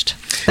rushed.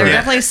 There are Yeah.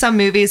 definitely some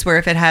movies where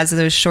if it has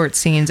those short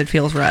scenes, it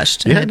feels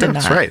rushed. And Yeah, it no, did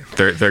that's not. right.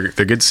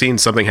 They're good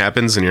scenes. Something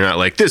happens, and you're not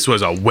like, this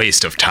was a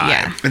waste of time.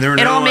 Yeah. And there were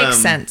It no, all makes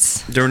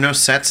sense. There were no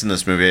sets in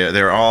this movie.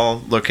 They were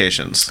all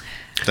locations.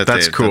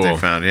 That's cool. That they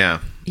found. Yeah.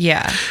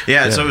 Yeah.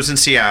 Yeah. So it was in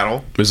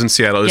Seattle. It was in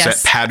Seattle. It was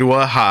Yes. at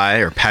Padua High,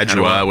 or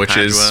Padua, Padua, which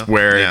is Padua,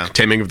 where yeah.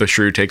 Taming of the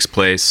Shrew takes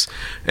place.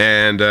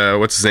 And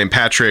what's his name?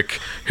 Patrick,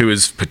 who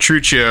is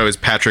Petruchio, is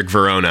Patrick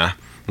Verona,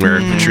 where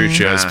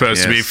Petruchio is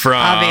supposed to be yes. from.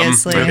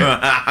 Obviously.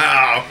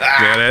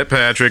 Get it?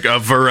 Patrick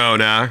of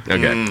Verona.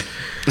 Okay.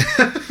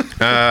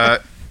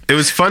 It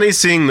was funny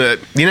seeing that.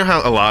 You know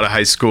how a lot of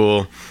high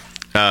school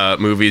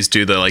movies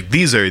do the like,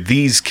 these are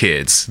these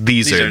kids,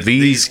 these are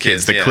these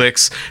kids, the yeah.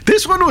 cliques.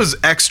 This one was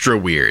extra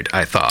weird,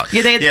 I thought.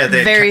 Yeah, they had Yeah, they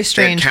had very they had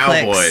strange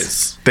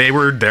cowboys. clicks.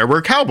 There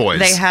were cowboys.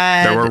 They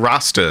had- there were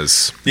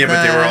Rastas. Yeah,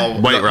 but they were all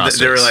White They were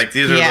Rastas. like,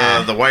 these are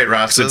Yeah. the white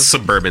It's Rastas.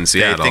 suburban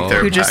Seattle. think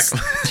they're Who black.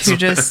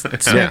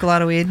 just smoke a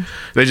lot of weed.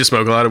 They just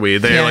smoke a lot of weed.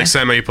 They're Yeah. like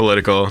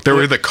semi-political. There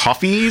were the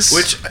coffees.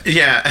 Which,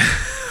 yeah.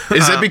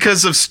 is it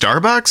because of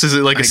Starbucks? Is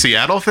it like a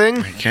Seattle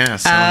thing?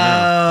 Yes.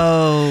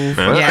 I don't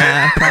know. Oh,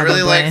 yeah. I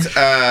really probably. liked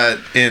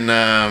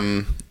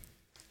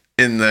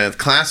in the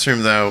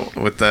classroom though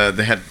with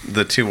they had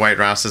the two white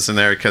Rastas in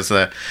there because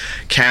the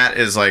cat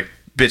is like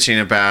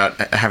bitching about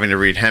having to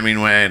read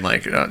Hemingway and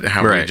like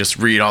how we Right. just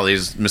read all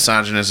these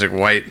misogynistic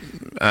white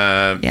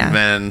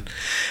men,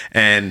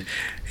 and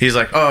he's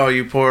like, "Oh,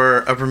 you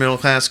poor upper middle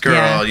class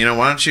girl. Yeah.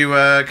 Why don't you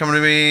come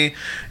to me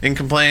and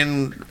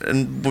complain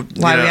and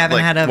Why we haven't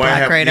had a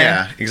black writer."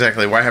 Yeah,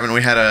 exactly. Why haven't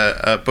we had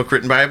a book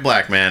written by a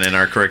black man in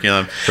our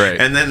curriculum? Right.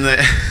 And then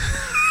the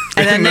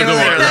And then they were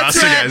like, "That's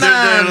Rasta right,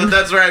 guys. Mom."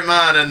 That's right,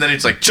 Mom. And then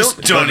he's like,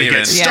 just don't even.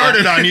 get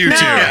started on you No,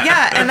 two.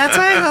 yeah, and that's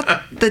why I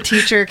thought the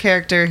teacher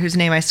character, whose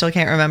name I still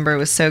can't remember,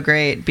 was so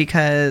great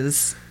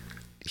because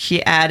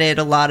he added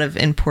a lot of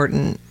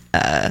important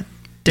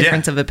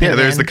difference of Yeah, opinion.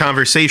 there's the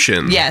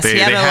conversation. Yes, they he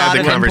had a lot the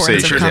of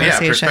importance of conversation. Yeah,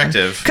 conversation.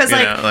 perspective, Because, you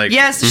like, know, like-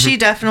 yes, she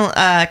definitely,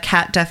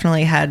 Kat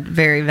definitely had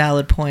very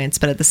valid points,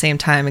 but at the same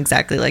time,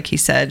 exactly like he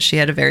said, she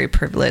had a very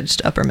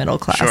privileged upper middle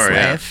class Sure,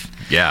 yeah. life.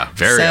 Yeah,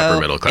 very So upper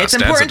middle class. It's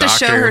Dad's a important to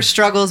show doctor. her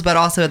struggles, but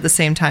also at the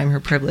same time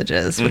her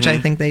privileges, which Mm-hmm.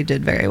 I think they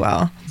did very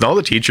well. All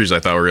the teachers I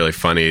thought were really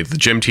funny. The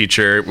gym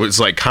teacher was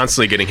like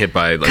constantly getting hit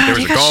by like God, there was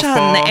he a got golf shot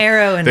in ball. the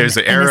arrow and- there's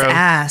the in his arrow.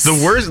 ass.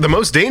 The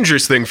most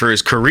dangerous thing for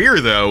his career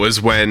though is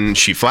when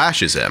she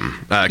flashes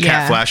him. Kat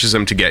Yeah. flashes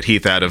him to get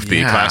Heath out of the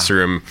Yeah.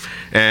 classroom,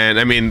 and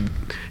I mean,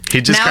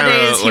 he just kind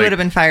Nowadays, of he would have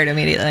been fired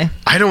immediately.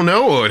 I don't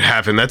know what would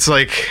happen. That's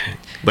like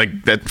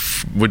that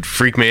would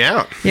freak me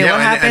out. Yeah, what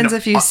and- happens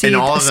if you see and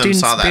all a of them student's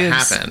saw that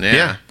boobs? happen.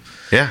 Yeah.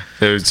 Yeah,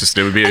 it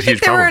would be a I huge think there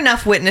problem. were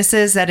enough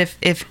witnesses that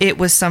if it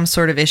was some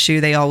sort of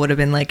issue, they all would have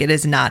been like, it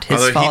is not his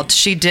Although he- fault.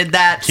 She did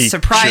that He-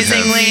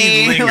 surprisingly.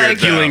 He lingered, like,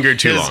 He lingered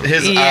too His- long.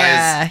 His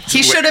Yeah. eyes.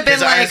 He should have been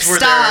his like, eyes were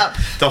 "Stop."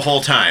 there the whole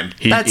time.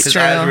 That's his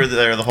true. eyes were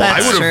there the whole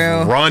That's I would time.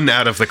 have true. run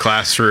out of the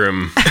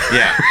classroom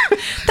Yeah.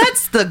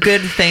 That's the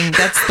good thing.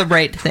 That's the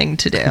right thing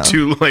to do.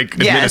 to like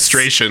Yes.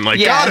 administration. Like,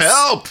 Yes. God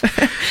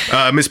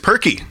help, Miss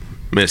Perky,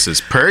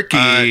 Mrs. Perky.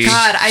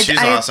 God, She's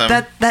awesome.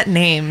 that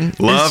name.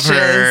 Love is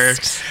her.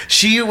 just-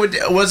 She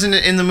wasn't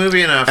in the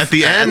movie enough. At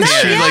the end,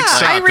 she Yeah, like I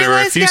stopped. There were a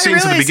realized- few I scenes at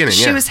the realized beginning.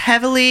 She Yeah. was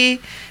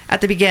heavily at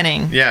the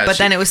beginning. Yeah, but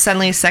she- then it was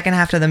suddenly second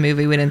half of the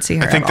movie we didn't see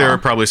her. I think at there all. were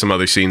probably some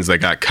other scenes that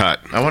got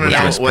cut. I want to with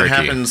know Miss what Perky.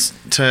 happens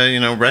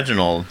to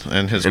Reginald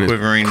and his And his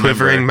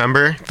quivering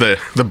member, the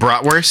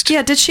bratwurst.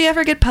 Yeah, did she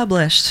ever get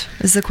published?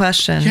 Is the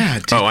question. Yeah.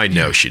 Oh, I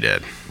know she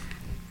did.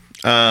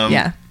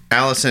 Yeah.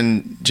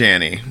 Allison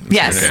Janney.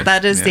 Yes, Okay.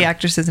 that is the Yeah.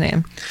 actress's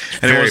name.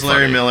 And it Very was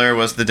Larry funny. Miller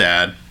was the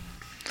dad.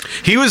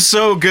 He was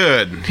so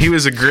good. He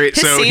was a great.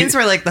 His so scenes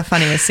were like the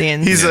funniest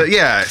scenes. He's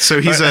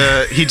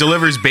he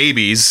delivers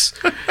babies,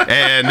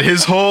 and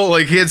his whole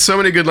like he had so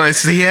many good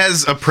lines. He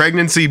has a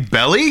pregnancy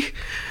belly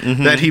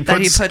that he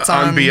puts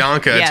on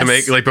Bianca yes. to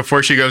make like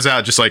before she goes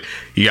out. Just like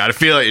you got to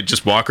feel it.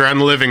 Just walk around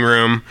the living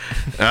room.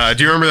 Do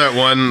you remember that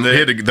one? He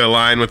had the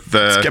line with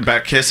the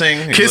About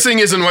kissing. kissing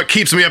isn't what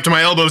keeps me up to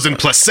my elbows in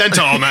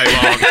placenta all night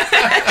long.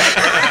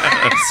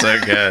 That's so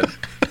good.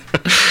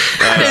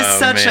 That is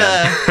such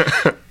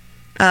man.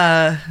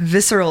 a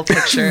visceral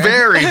picture.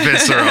 Very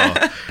visceral.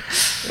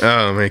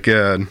 Oh my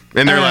god!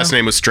 And their last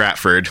name was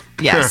Stratford.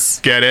 Yes.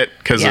 Get it?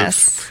 Because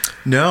Yes.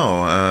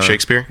 No. of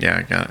Shakespeare. Yeah,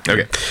 I got it.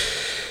 Okay.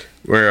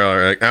 Where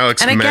are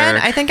Alex And again,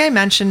 Mack. I think I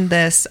mentioned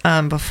this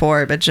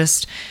before, but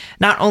just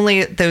not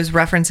only those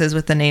references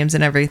with the names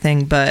and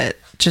everything, but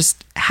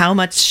just how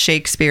much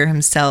Shakespeare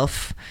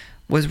himself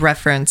was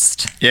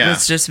referenced. Yeah.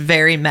 Was just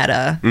very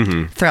meta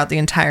throughout the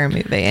entire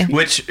movie.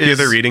 Which Yeah, is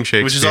they're reading Which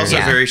is Shakespeare. also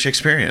Yeah. very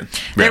Shakespearean.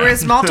 There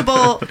was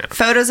multiple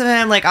photos of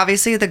him. Like,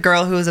 obviously, the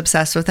girl who was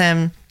obsessed with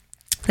him,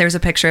 there was a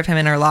picture of him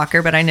in her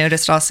locker. But I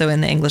noticed also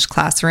in the English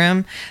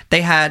classroom,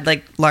 they had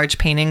like large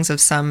paintings of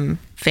some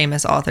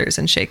famous authors,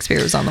 and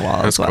Shakespeare was on the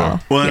wall as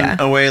well. Well, Yeah. in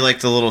a way, like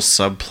the little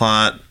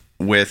subplot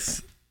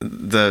with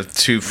the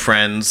two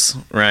friends,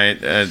 right?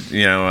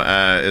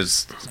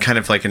 Is kind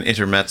of like an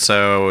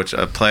intermezzo, which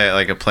a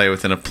play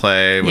within a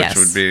play, which Yes.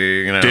 would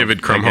be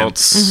David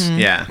Krumholtz. Mm-hmm.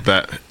 Yeah.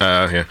 That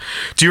yeah.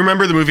 Do you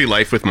remember the movie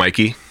Life with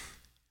Mikey?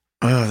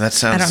 Oh, that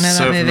sounds. I don't know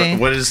so that movie.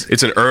 What is?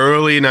 It's an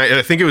early night.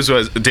 I think it was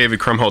David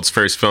Krumholtz's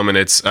first film, and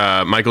it's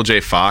Michael J.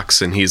 Fox,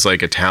 and he's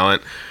like a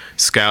talent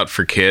scout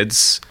for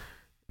kids,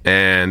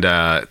 and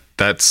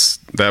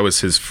that was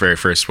his very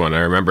first one. I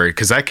remember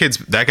because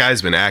that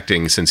guy's been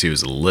acting since he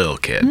was a little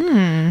kid.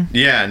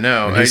 Yeah,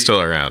 no. He's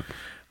still around.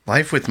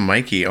 Life with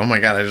Mikey. Oh my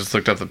god! I just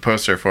looked up the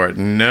poster for it.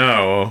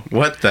 No,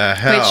 what the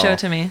hell? Wait, show it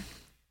to me.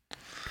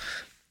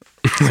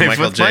 Life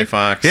Michael with J. Mike-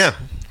 Fox. Yeah,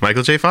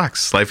 Michael J.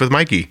 Fox. Life with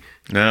Mikey.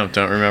 No,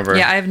 don't remember.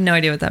 Yeah, I have no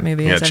idea what that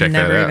movie Yeah, is. check I've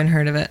that never out. even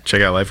heard of it.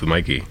 Check out Life with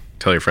Mikey.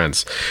 Tell your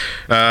friends.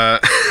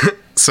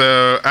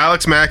 So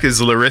Alex Mack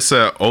is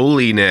Larissa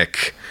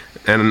Olenek,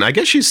 and I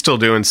guess she's still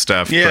doing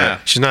stuff. Yeah.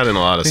 but she's not in a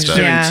lot of She's stuff.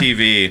 doing Yeah.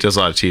 TV. Does a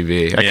lot of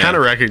TV. I Yeah. kind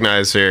of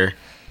recognize her,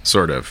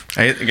 sort of.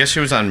 I guess she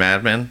was on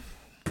Mad Men.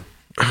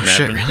 Oh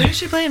shit! Men. Really? Who did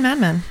she play in Mad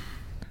Men?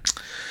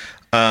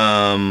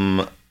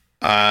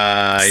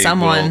 I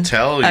Someone. will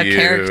tell A you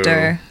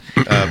character.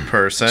 a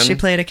person. She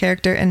played a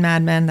character in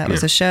Mad Men. That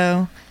was a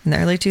show in the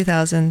early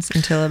 2000s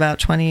until about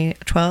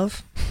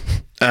 2012.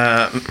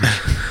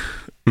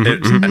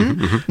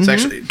 It's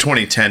actually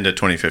 2010 to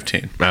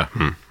 2015.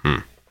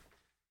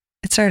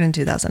 It started in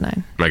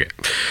 2009. Okay.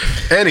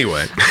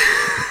 Anyway.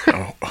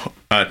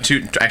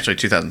 Actually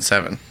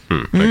 2007.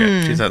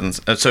 Okay.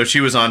 2000. So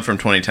she was on from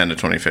 2010 to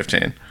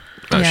 2015.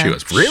 Yeah. She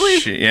was really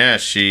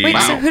She Wait,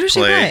 so who does she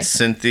played play?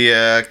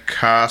 Cynthia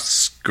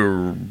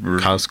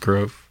Cosgrove.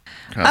 Cosgrove.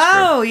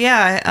 Oh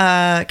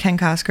yeah, Ken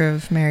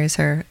Cosgrove marries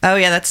her. Oh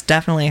yeah, that's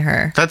definitely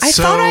her. That's I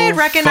so thought I had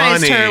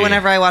recognized her funny.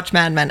 whenever I watched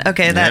Mad Men.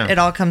 Okay, that Yeah. it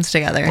all comes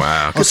together.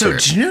 Wow. good Also, for her.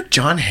 did you know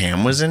John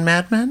Hamm was in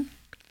Mad Men?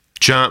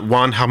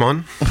 Juan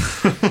Hamon.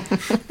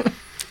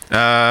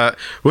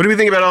 What do we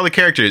think about all the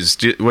characters?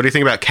 What do you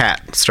think about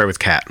Kat? Let's start with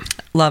Kat.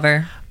 Love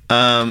her.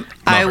 I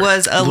I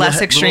was a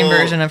less extreme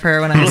version of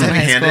her when I was in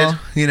high school.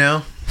 You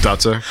know?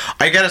 Thought so?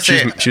 I gotta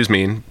say, She was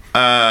mean.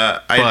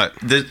 But-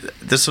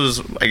 this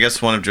was, I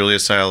guess, one of Julia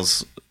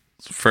Stiles'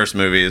 first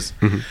movies.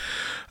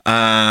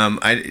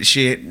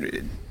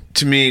 She,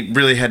 to me,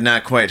 really had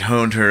not quite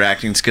honed her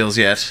acting skills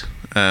yet.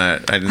 I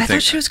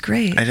thought she was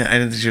great. I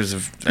didn't think she was. You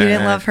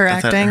didn't love her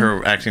acting?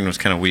 Her acting was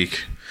kind of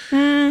weak.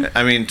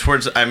 I mean,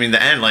 the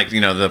end, like,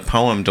 the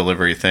poem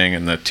delivery thing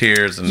and the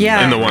tears and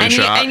Yeah, And the one and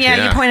shot, You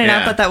yeah. pointed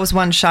Yeah. out that was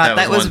one shot.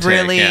 That was That was one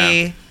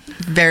take,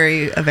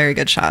 really a very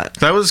good shot.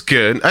 That was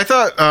good. I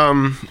thought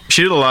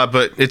she did a lot,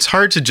 but it's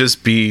hard to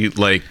just be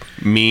like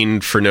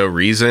mean for no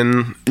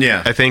reason.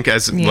 Yeah. I think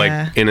as Yeah.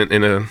 like in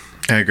a.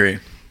 I agree.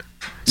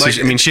 So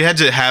she had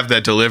to have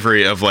that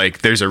delivery of like,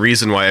 there's a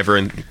reason why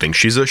everyone thinks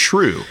she's a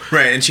shrew.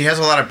 Right, and she has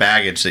a lot of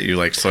baggage that you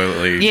like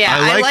slowly. Yeah,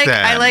 I like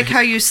that. I like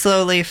how you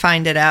slowly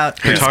find it out.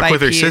 Her piece talk by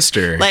with her piece.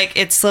 sister. Like,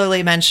 it's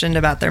slowly mentioned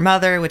about their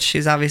mother, which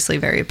she's obviously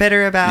very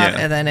bitter about, Yeah.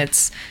 and then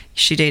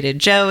she dated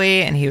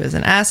Joey, and he was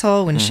an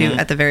asshole when she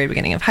at the very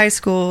beginning of high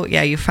school.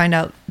 Yeah, you find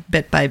out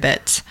bit by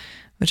bit,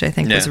 which I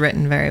think was Yeah.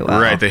 written very well.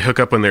 Right, they hook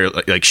up when they're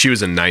like she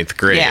was in 9th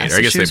grade. Yeah, so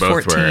I guess she they was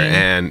both 14.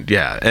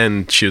 were,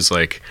 and she was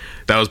like,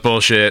 "That was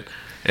bullshit."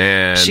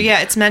 And it's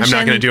I'm not mentioned-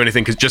 going to do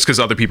anything just because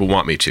other people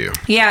want me to.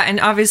 Yeah, and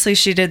obviously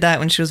she did that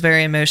when she was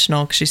very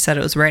emotional because she said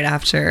it was right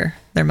after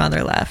their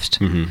mother left.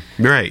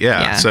 Right, yeah.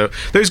 Yeah. So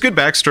there's good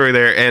backstory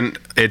there, and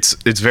it's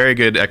very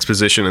good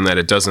exposition in that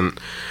it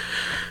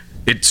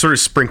sort of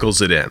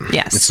sprinkles it in.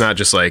 Yes. It's not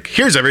just like,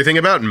 here's everything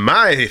about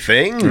my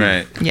thing.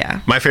 Right.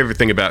 Yeah. My favorite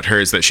thing about her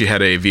is that she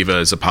had a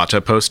Viva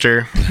Zapata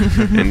poster,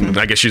 and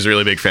I guess she's a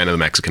really big fan of the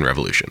Mexican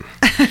Revolution.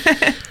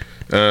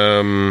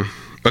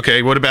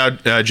 Okay, what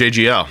about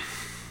JGL?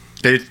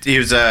 He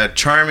was a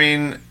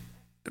charming,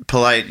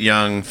 polite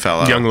young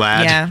fellow. Young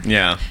lad. Yeah.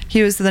 Yeah.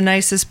 He was the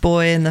nicest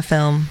boy in the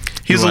film.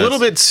 He was a was. little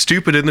bit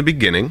stupid in the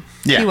beginning.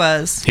 Yeah. He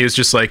was. He was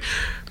just like,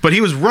 but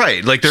he was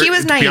right. Like He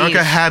was naive.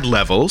 Bianca had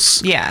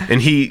levels. Yeah.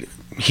 And he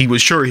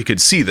was sure he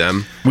could see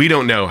them. We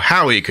don't know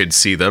how he could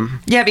see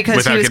them. Yeah, because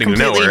without he was getting to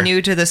know completely her,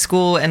 new to the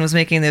school and was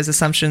making those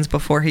assumptions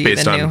before he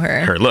based even on knew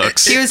her. her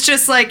looks. He was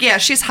just like, yeah,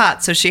 she's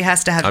hot, so she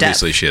has to have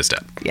Obviously, depth. she has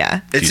depth.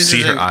 Yeah. It's you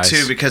see her interesting eyes?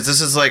 too because this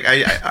is like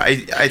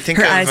I think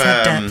Her of eyes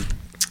have depth.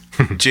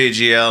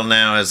 JGL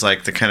now as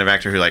like the kind of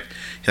actor who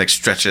he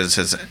stretches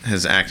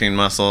his acting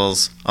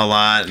muscles a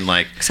lot and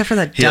like Except for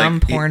that he, dumb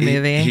porn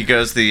movie. He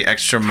goes the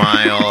extra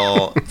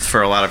mile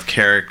for a lot of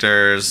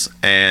characters,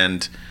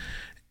 and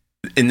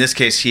in this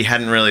case he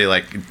hadn't really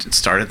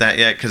started that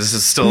yet because this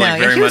is still No,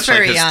 very he was much like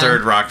very his young.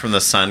 third Rock from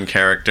the Sun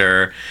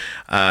character,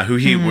 who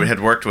he had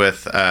worked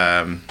with.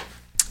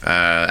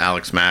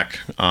 Alex Mack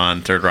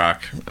on Third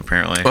Rock,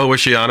 apparently. Oh,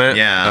 was she on it?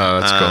 Yeah. Oh,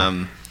 that's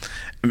cool.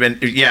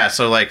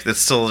 So it's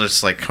still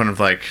just kind of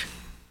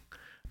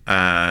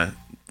I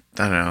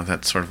don't know,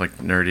 that sort of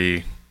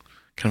nerdy,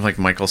 kind of like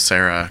Michael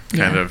Cera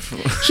kind of.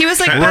 He was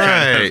like, kind of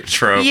Right.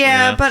 trope.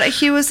 yeah, but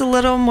he was a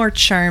little more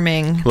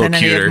charming than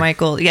any cuter. of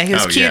Michael. Yeah, he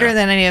was Oh, cuter yeah.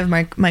 than any of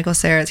Michael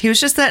Cera's. He was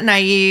just that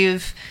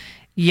naive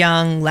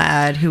young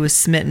lad who was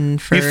smitten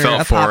for He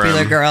felt a for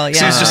popular him. girl. Yeah,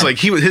 So it's just like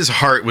his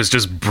heart was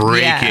just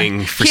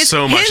breaking for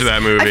so much of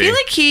that movie. I feel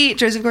like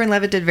Joseph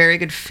Gordon-Levitt did very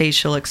good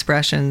facial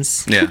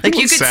expressions. Yeah. Like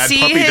you could Sad see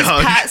puppy his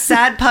dog.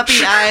 sad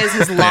puppy eyes,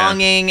 his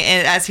longing,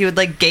 and as he would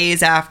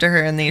gaze after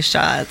her in these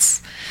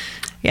shots.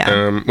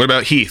 Yeah. What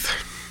about Heath?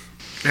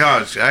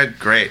 Oh,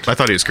 great. I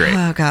thought he was great.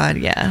 Oh God,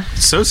 yeah.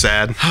 So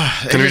sad.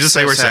 Can we It's just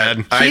so say we're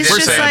sad? I He's did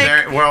just say like-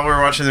 there, while we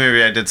were watching the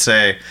movie, I did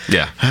say,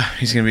 Yeah.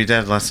 he's going to be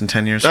dead less than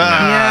 10 years from now.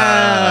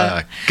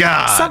 Yeah.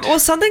 God.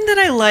 Something that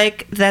I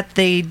like that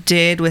they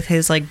did with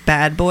his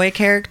bad boy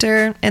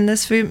character in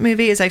this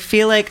movie is I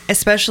feel like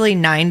especially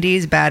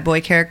 90s bad boy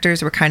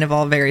characters were kind of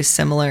all very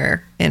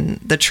similar in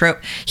the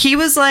trope. He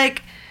was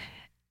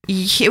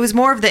it was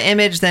more of the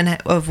image than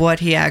of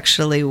what he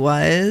actually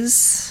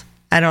was.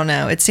 I don't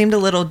know. It seemed a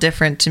little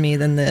different to me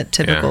than the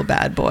typical Yeah.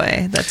 bad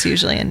boy that's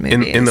usually in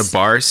movies. In the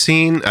bar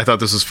scene, I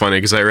thought this was funny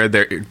because I read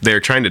they're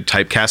trying to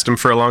typecast him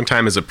for a long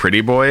time as a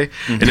pretty boy,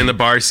 and in the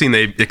bar scene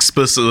they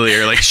explicitly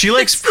are like, she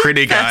likes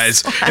pretty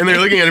guys, and they're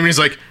looking at him and he's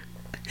like,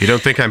 you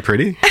don't think I'm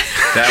pretty?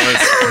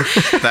 That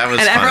was and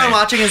funny. everyone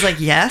watching is like,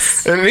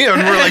 yes. And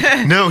and we're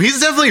like, no, he's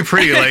definitely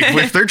pretty. Like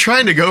if they're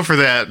trying to go for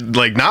that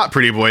not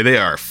pretty boy, they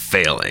are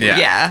failing.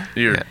 Yeah.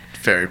 You're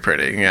very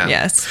pretty. Yeah.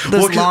 Yes. Those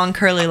Well, 'cause- long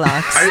curly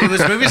locks. It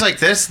was movies like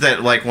this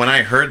that, when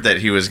I heard that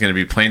he was going to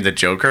be playing the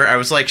Joker, I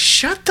was like,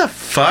 "Shut the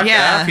fuck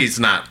Yeah. up! He's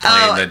not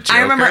playing the Joker."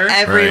 I remember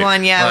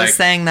everyone, Right. was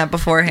saying that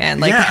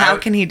beforehand. Yeah, How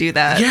can he do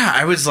that? Yeah,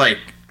 I was like,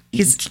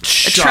 He's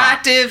shocked.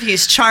 attractive.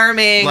 He's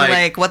charming.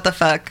 Like- What the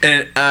fuck?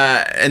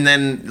 And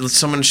then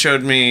someone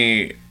showed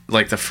me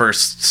like the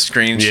first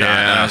screenshot,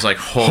 Yeah. and I was like,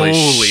 "Holy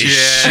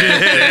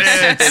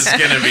shit, this is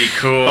gonna be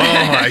cool!"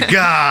 Oh my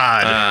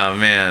god. Oh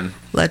man,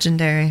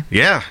 Legendary.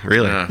 Yeah,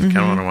 really. kind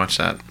of want to watch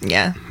that.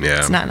 Yeah. Yeah.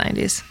 It's not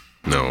 90s.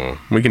 No,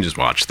 we can just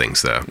watch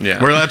things though.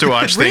 Yeah. We're allowed to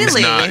watch things.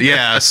 Really? Not.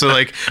 Yeah. So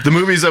like the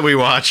movies that we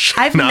watch,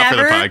 I've not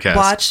never for the podcast.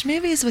 watched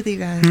movies with you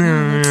guys. Oh,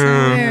 that's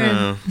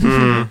so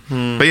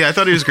weird. But yeah, I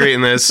thought he was great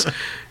in this.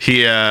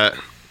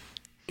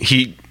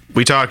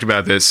 We talked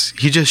about this.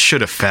 He just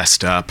should have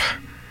fessed up.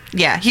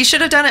 Yeah, he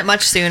should have done it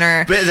much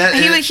sooner. But that,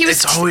 he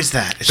was it's always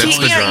that. It's That's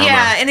He- the yeah, drama.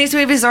 yeah, in these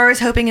movies, always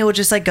hoping it will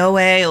just like go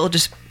away. It will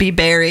just be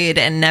buried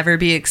and never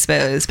be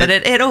exposed. But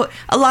it'll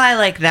a lie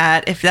like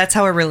that. If that's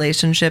how a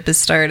relationship is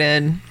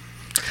started,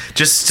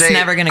 just say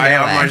never gonna go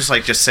I'm away. more just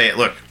like just say it.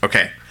 Look,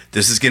 okay,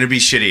 this is gonna be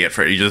shitty at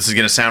first. This is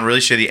gonna sound really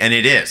shitty, and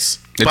it is.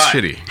 It's But-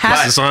 shitty.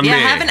 have, It's on yeah,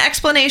 me. have an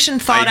explanation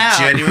thought I out.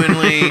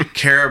 genuinely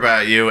care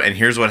about you, and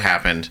here's what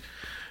happened.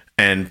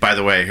 And by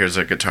the way, here's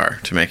a guitar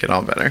to make it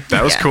all better.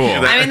 That was Yeah. cool.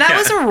 I mean, that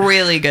was a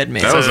really good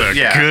movie. That was a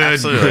Yeah, good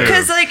absolutely. move.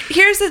 Because, like,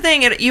 here's the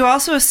thing. You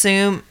also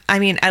assume, I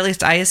mean, at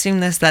least I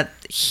assume this, that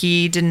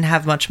he didn't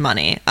have much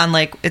money,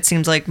 unlike it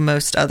seems like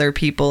most other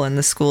people in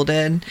the school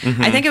did.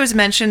 Mm-hmm. I think it was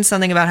mentioned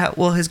something about how,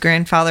 well, his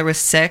grandfather was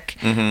sick,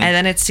 Mm-hmm. and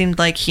then it seemed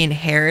like he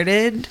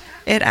inherited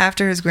it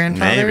after his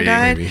grandfather Maybe.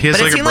 died. Maybe. He has,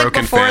 But it like, a seemed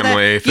broken before that-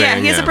 family Yeah,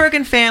 thing, he has yeah. a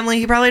broken family.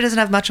 He probably doesn't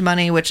have much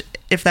money, which,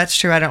 if that's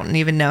true, I don't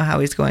even know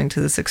how he's going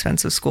to this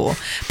expensive school.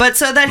 But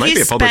so that Might he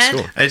be a public spent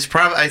school. It's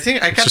probably. I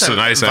think I got just the a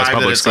nice-ass vibe that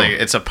public it's school. like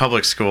it's a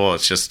public school.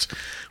 It's just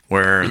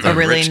where the a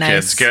really rich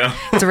nice kids go.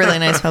 It's a really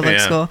nice public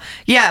Yeah. school.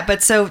 Yeah,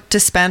 but so to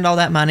spend all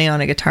that money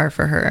on a guitar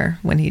for her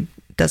when he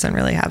doesn't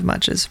really have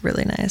much is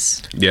really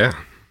nice. Yeah.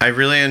 I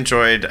really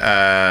enjoyed. We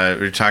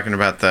were talking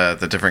about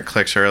the different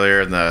cliques earlier,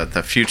 and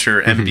the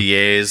future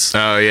MBAs.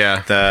 Oh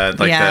yeah.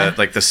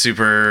 The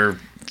super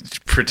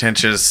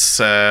pretentious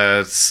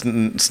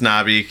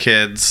snobby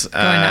kids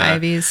Going to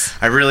Ivy's.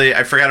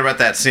 I forgot about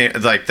that scene,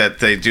 like that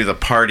they do the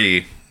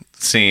party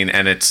scene,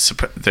 and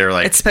they're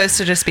like It's supposed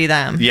to just be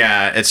them.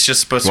 yeah, it's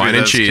just supposed to Wine be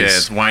and those cheese.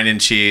 kids, wine and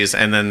cheese,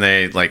 and then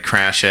they like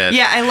crash it.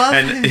 Yeah, I love-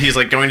 And he's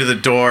like going to the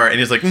door, and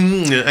he's like,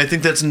 I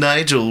think that's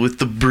Nigel with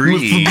the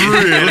brie.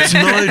 It's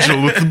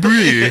Nigel with the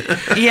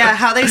brie. Yeah,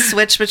 how they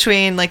switch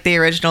between like the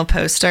original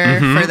poster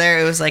Mm-hmm. for there,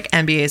 it was like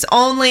MBAs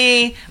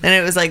only, then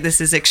it was like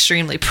this is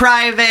extremely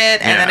private,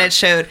 and Yeah. then it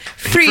showed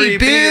free Free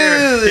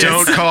beer. booze.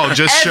 Don't call,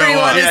 just show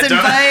Everyone up. is Yeah, don't-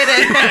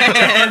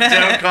 invited.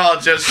 Don't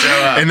call, just show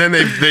up. And then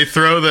they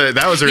throw that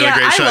was a really Yeah,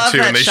 great I shot love too.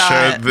 that And they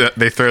shot.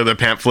 they throw the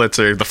pamphlets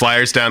or the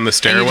flyers down the And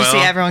stairwell. you just see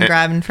everyone And-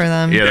 grabbing for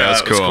them. Yeah, that was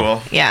that was cool.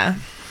 cool. Yeah.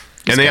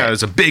 And yeah, it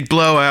was a big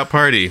blowout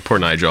party. Poor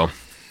Nigel.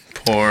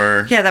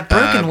 Poor Yeah, that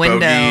broken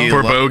window.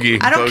 Poor Bogey.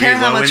 I don't Bogey care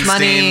how much Lowenstein.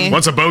 money.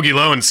 What's a Bogey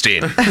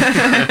Lowenstein?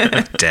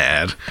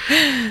 Dad.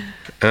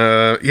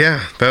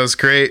 Yeah, that was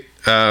great.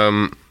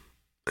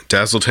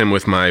 Dazzled him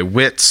with my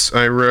wits,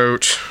 I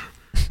wrote.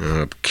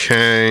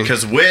 Okay.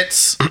 Because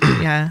wits.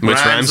 Yeah. Which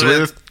rhymes rhymes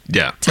with?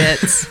 Yeah.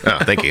 Tits. Oh,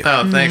 thank you.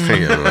 Oh, thanks.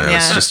 Thank you. I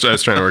Yeah. was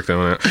trying to work that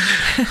one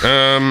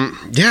out.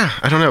 Yeah,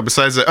 I don't know.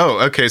 Besides that,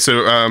 okay.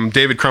 So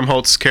David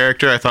Krumholtz's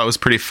character I thought was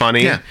pretty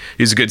funny. Yeah.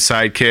 He's a good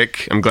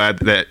sidekick. I'm glad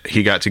that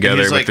he got together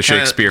He's, with like, the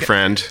kinda- Shakespeare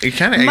friend. He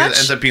kind of Much-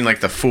 ends up being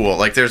like the fool.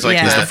 Like there's like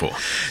Yeah. He's the fool.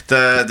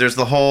 There's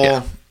the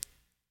whole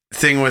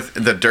thing with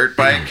the dirt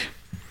bike.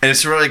 And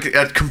it's really like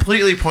a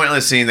completely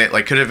pointless scene that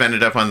like could have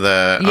ended up on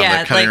the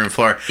Yeah, cutting like- room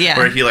floor, yeah.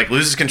 where he like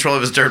loses control of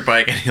his dirt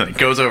bike and he like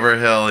goes over a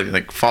hill and he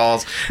like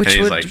falls, Which and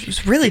he's would, like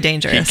was really he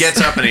dangerous. gets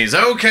up and he's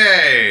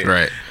okay,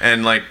 Right.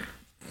 And like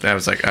I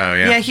was like, oh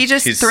yeah, Yeah, he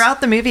just He's-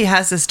 throughout the movie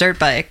has this dirt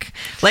bike.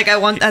 Like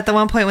at the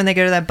one point when they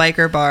go to that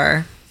biker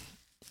bar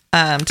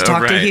to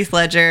talk to right. Heath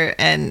Ledger,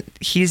 and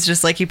he's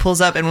just like he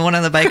pulls up and one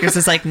of the bikers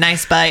is like,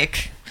 "Nice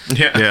bike."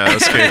 yeah, Yeah,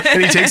 that's good.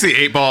 And he takes the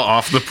 8-ball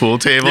off the pool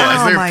table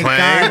as Oh they're my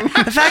playing.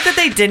 god! The fact that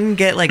they didn't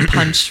get like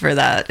punched for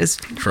that is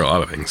For a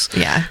lot of things.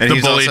 yeah. And The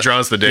he's bully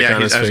draws the dick yeah,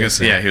 on he's- his I was gonna face.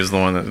 say, yeah, he was the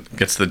one that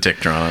gets the dick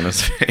drawn on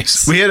his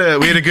face. We had a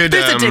good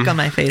There's a dick on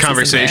my face, isn't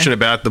conversation there?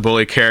 about the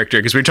bully character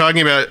because we were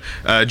talking about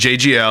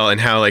JGL and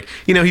how like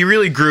he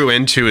really grew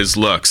into his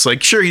looks.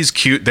 Like sure he's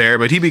cute there,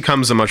 but he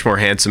becomes a much more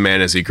handsome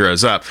man as he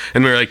grows up.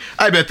 And we were like,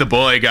 I bet the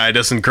bully guy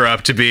doesn't grow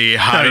up to be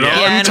hot at all.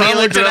 Yeah, and Tom we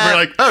looked looked it it up.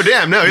 We're up. like, oh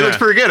damn, no, he looks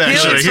pretty good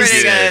actually. looks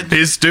pretty good.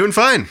 He's doing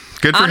fine.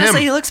 Good for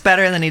Honestly, him. he looks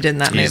better than he did in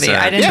that He's, movie.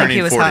 I didn't yeah. think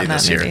he was hot in turning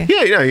that 40 this movie.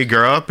 year. Yeah, you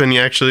grow up and you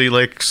actually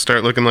like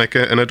start looking like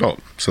an adult.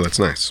 So that's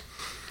nice.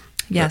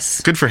 Yes,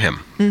 Good for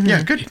him.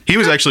 Yeah, good. He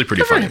was actually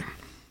pretty for funny. him.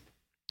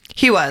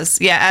 he was.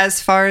 Yeah,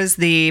 as far as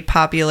the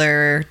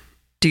popular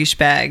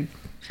douchebag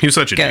He was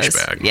such a goes,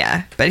 douchebag.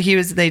 yeah. But he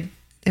was.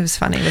 It was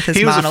funny with his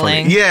He was modeling.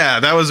 a funny. Yeah,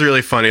 that was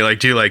really funny. Like,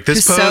 do you like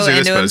this He was pose so or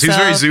this into pose? He was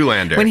very himself.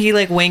 Zoolander. When he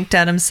like winked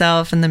at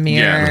himself in the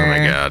mirror. Oh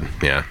my god.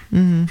 Yeah.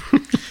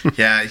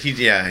 Yeah,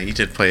 he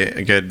did play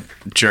a good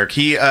jerk.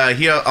 He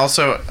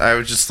also, I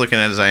was just looking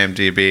at his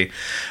IMDb.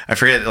 I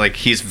forget, like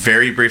he's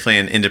very briefly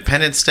in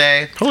Independence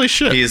Day. Holy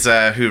shit. He's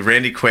who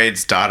Randy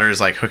Quaid's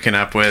daughter's like hooking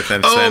up with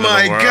and Oh End of the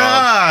my World.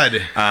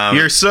 god.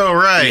 You're so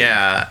right.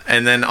 Yeah,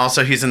 and then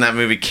also he's in that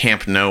movie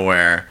Camp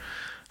Nowhere.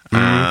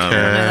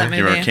 that You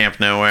remember movie. Camp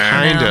Nowhere?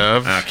 Kind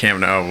of. Camp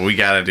Nowhere. We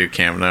gotta do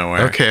Camp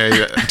Nowhere.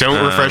 Okay,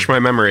 don't refresh my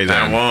memory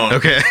then. I won't.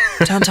 Okay.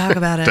 Don't talk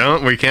about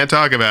it. We can't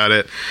talk about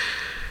it.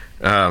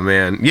 Oh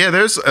man, yeah.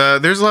 There's a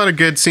lot of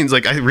good scenes.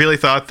 Like I really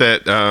thought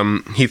that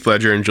Heath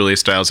Ledger and Julia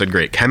Stiles had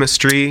great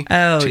chemistry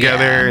together,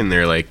 yeah. and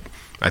they're like,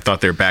 I thought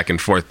their back and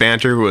forth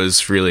banter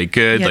was really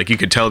good. Yep. Like you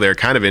could tell they're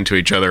kind of into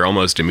each other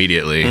almost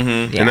immediately.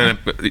 And then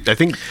I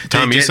think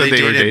Tom, you said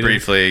they were dating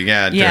briefly.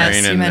 Yeah, Yes,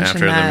 during you and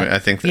mentioned after that. the. I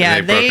think Yeah,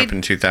 they broke they- up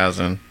in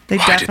 2000. They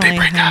Why did they definitely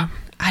break have- up?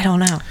 I don't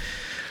know.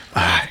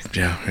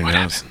 Yeah, who What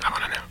knows? happened? I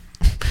want to know.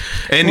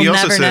 And We'll he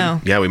also never said,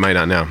 know. yeah, we might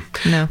not know.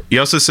 No. He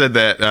also said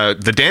that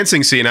the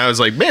dancing scene, I was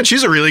like, man,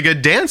 she's a really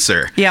good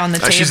dancer. Yeah, on the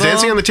She's table.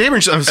 dancing on the table.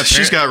 And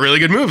she's got really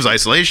good moves,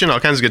 isolation, all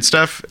kinds of good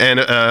stuff. And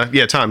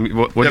yeah, Tom,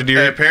 what did you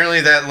read?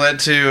 Apparently, that led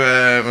to.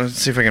 Let's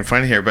see if I can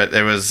find it here. But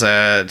it was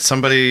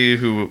somebody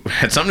who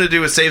had something to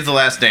do with Save the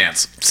Last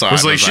Dance. So I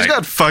was like, she's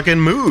got fucking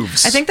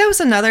moves. I think that was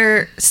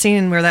another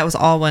scene where that was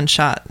all one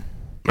shot.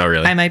 Oh,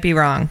 really? I might be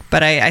wrong,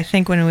 but I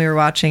think when we were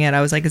watching it,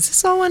 I was like, is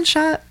this all one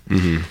shot?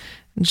 Mm-hmm.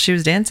 And she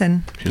was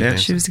dancing. Yeah.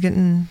 She was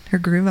getting her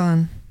groove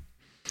on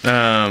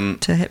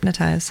to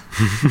hypnotize.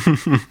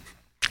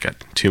 Got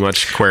too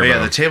much Cuervo. Yeah,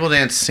 the table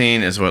dance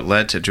scene is what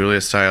led to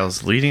Julia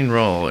Stiles' leading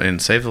role in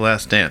Save the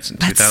Last Dance in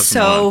That's 2001.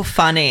 so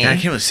funny. Yeah, I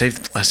can't believe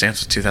Save the Last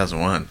Dance was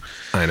 2001.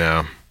 I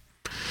know.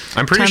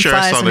 I'm pretty Time sure I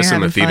flies saw when this you're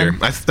in the having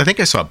theater. fun. I think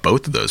I saw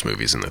both of those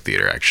movies in the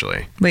theater,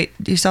 actually. Wait,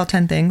 you saw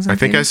 10 Things? I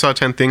think I saw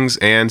 10 Things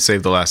and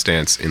Save the Last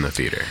Dance in the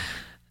theater.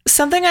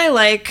 Something I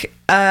like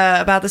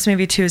about this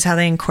movie too is how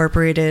they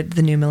incorporated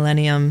the new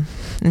millennium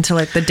into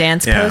like the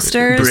dance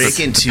posters. Break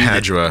into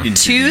Padua. the year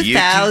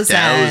 2000.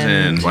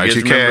 2000. You guys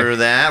Y2K. remember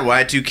that?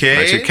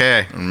 Y2K?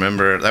 Y2K. I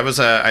remember that was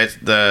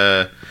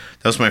that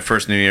was my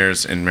first New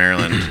Year's in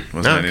Maryland.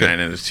 Was Oh, 99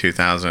 okay. into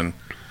 2000.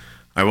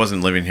 I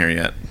wasn't living here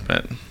yet,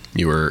 but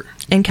You were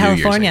In New Year's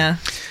Eve. California,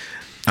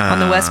 on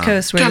the West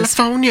Coast, where this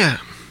California.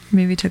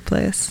 movie took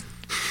place.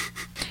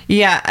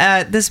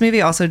 Yeah, this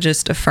movie also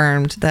just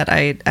affirmed that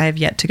I have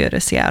yet to go to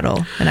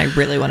Seattle, and I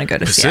really want to go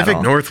to Pacific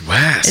Seattle.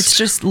 Northwest. It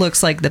just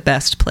looks like the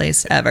best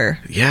place ever.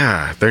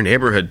 Yeah, their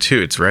neighborhood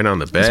too. It's right on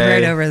the bay. It's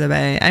right over the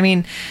bay. I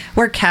mean,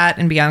 where Kat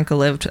and Bianca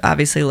lived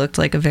obviously looked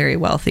like a very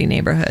wealthy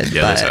neighborhood,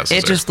 Yeah, those but houses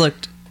it are- just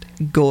looked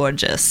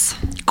gorgeous.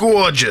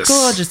 Gorgeous.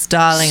 Gorgeous,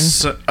 darling.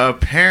 so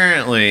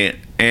apparently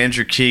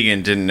Andrew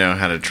Keegan didn't know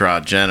how to draw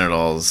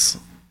genitals,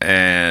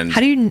 and How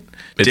do you...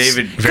 It's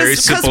David- very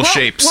 'cause simple what,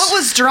 shapes. What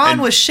was drawn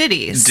And was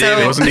shitty. David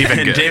So wasn't even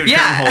and good. David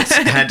Yeah.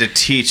 Krumholtz had to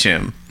teach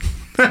him.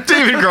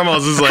 David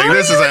Grumholz is like, how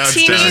this are is you how a it's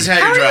teenage, done. Just had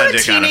to how are draw a you a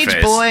dick on a teenage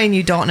face. boy and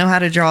you don't know how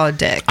to draw a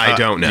dick? I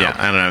don't know. Yeah,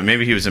 I don't know.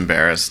 Maybe he was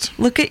embarrassed.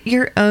 Look at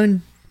your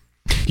own...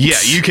 Yeah,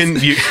 you can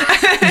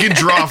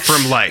draw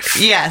from life.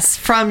 Yes,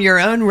 from your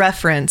own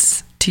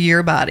reference to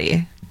your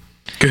body.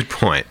 Good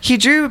point. He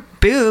drew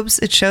boobs.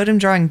 It showed him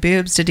drawing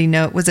boobs. Did he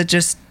know?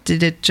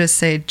 Did it just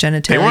say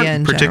genitalia They weren't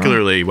in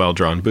particularly well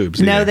drawn boobs.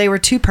 general? No, either. they were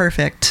too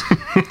perfect.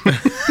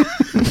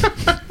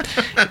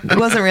 It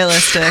wasn't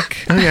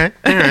realistic. Okay,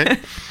 all right.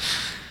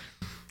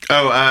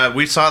 Oh,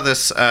 we saw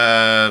this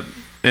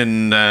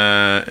in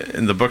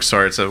the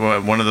bookstore. It's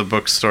one of the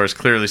bookstores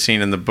clearly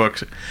seen in the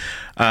book.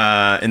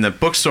 In the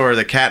bookstore,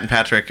 the Cat and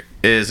Patrick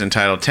is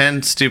entitled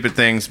 10 Stupid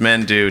Things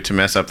Men Do to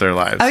Mess Up Their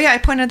Lives. Oh yeah, I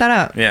pointed that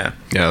out. Yeah.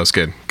 Yeah, that was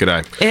good. Good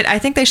eye. I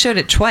think they showed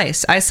it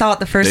twice. I saw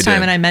it the first They time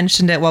did. and I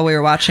mentioned it while we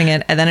were watching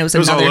it, and then it was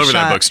was all another over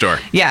that shot. bookstore.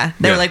 Yeah,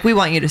 they Yeah. were like, "We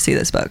want you to see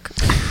this book."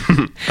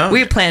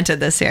 We planted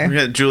this here. We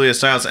got Julia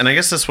Stiles, and I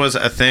guess this was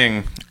a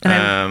thing.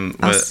 And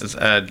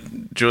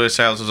Julia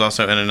Stiles was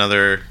also in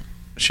another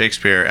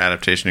Shakespeare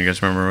adaptation. You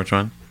guys remember which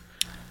one?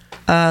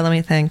 Let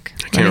me think.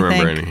 I can't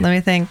remember any. Let me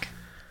think.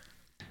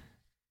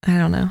 I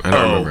don't know. I don't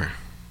Oh. remember.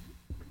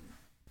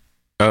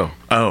 Oh.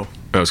 Oh.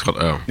 Oh, it's called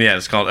Oh. Yeah,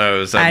 it's called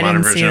O. It's a I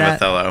modern didn't see version of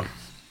that. Othello.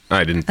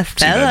 I didn't see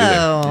that either.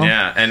 Othello.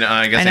 Yeah, and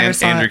I guess I never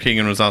saw Andrew it.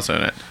 Keegan was also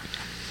in it.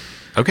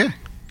 Okay,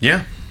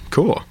 Yeah.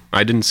 cool.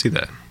 I didn't see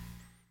that.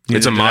 Neither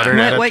It's a did modern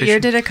I. adaptation. What year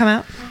did it come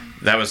out?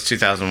 That was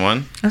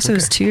 2001. Oh, so it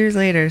was 2 years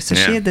later. So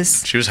Yeah. she had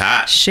this She was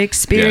hot.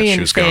 Shakespearean Yeah, she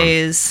was gone.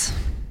 phase.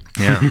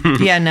 Yeah.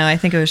 Yeah, no, I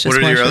think it was just What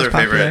are when your she was other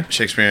popular. favorite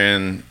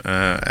Shakespearean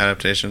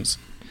adaptations?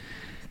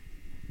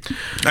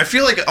 I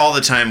feel like all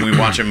the time we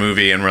watch a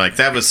movie and we're like,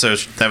 that was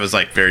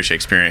like very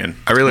Shakespearean.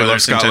 I really Whether love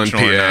it's Scotland,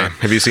 intentional or PA. not.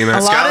 Have you seen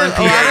that? A lot Scotland, of-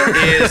 a lot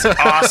PA is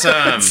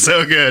awesome.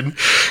 So good.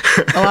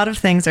 A lot of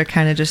things are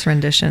kind of just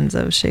renditions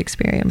of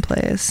Shakespearean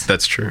plays.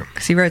 That's true.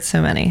 Because he wrote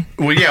so many.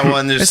 Well, yeah, well,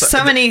 and There's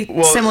so many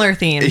similar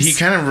themes. He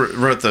kind of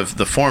wrote the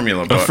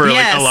formula book. For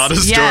like a lot of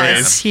stories.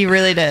 Yes, he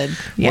really did.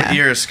 Yeah. What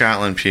year is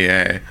Scotland,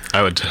 PA?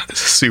 I would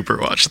super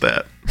watch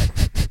that.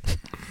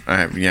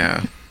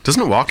 Yeah.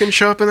 Doesn't Walken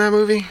show up in that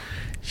movie?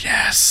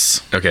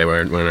 Yes. Okay,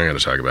 we're not going to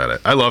talk about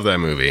it. I love that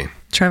movie.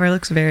 Trevor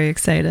looks very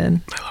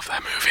excited. I love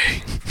that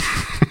movie.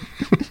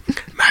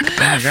 Oh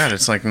my god,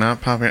 it's like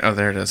not popping. Oh,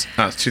 there it is.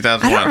 Oh, it's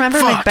 2001. I don't remember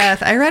Fuck.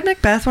 Macbeth. I read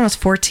Macbeth when I was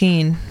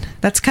 14.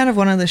 That's kind of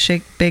one of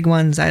the big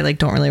ones I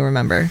don't really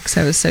remember because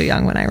I was so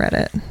young when I read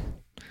it.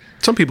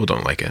 Some people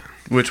don't like it.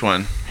 Which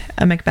one?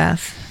 A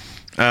Macbeth.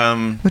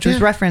 which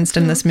was referenced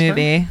in this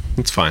movie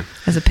It's fine.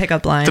 as a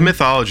pickup line. The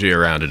mythology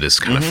around it is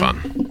kind of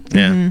fun.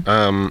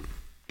 Yeah.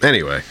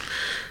 Anyway,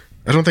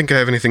 I don't think I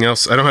have anything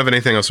else. I don't have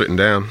anything else written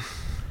down.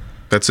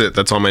 That's it.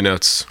 That's all my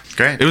notes.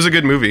 Great. It was a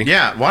good movie.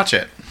 Yeah, watch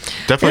it.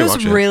 Definitely It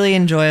watch was it. really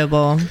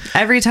enjoyable.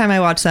 Every time I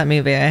watch that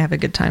movie, I have a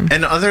good time.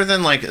 And other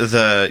than like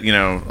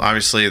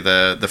obviously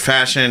the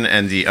fashion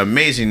and the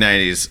amazing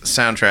 90s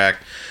soundtrack,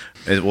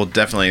 it will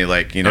definitely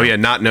Oh yeah,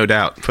 not no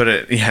doubt. put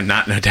it,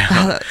 not no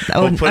doubt.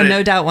 Oh, We'll put a it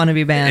no doubt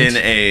wannabe band.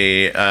 in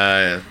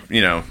a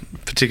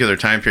particular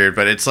time period,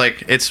 but it's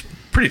like it's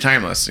pretty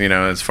timeless,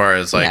 as far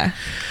as like Yeah.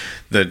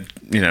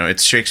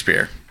 it's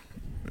Shakespeare,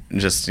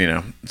 just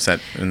set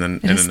in the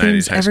It has 90s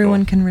things high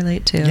everyone school. can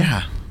relate to.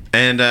 Yeah.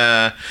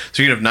 And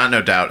speaking of not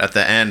no doubt, at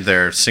the end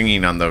they're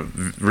singing on the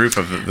roof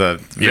of the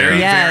very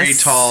Yes. very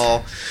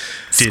tall.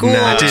 School,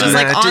 which is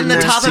like on the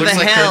top of a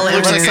hill.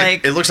 It looks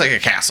like it looks like a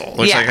castle. It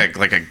looks Yeah.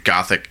 like a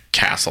Gothic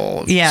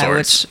castle. Of yeah,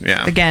 sorts. which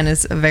again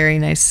is a very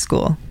nice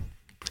school.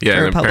 Yeah,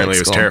 Or and a public apparently it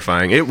was school.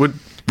 terrifying. It would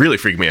really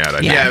freak me out. I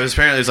think. Yeah, it was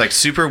like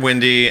super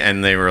windy,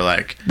 and they were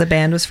like, The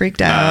band was freaked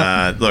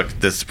out. "Look,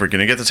 we're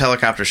gonna get this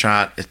helicopter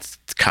shot. It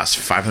costs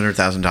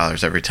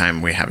 $500,000 every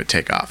time we have it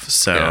take off.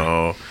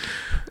 So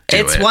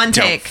It's one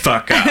don't take.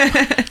 fuck up."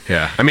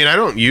 Yeah. I mean, I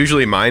don't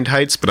usually mind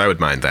heights, but I would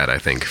mind that, I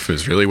think. If it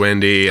was really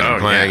windy and I'm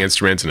playing yeah.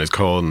 instruments and it's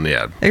cold and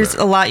There's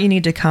a lot you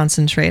need to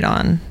concentrate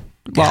on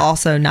while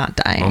also not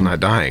dying. Well, not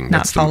dying. Not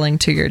That's falling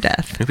to your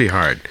death. It'd be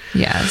hard.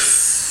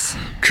 Yes.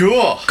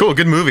 Cool. Cool.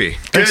 Good movie.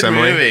 Thanks, Good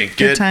Emily. movie.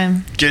 Good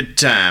time. Good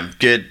time.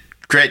 Good.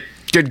 Great.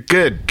 Good.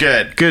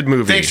 Good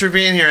movie. Thanks for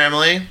being here,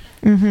 Emily.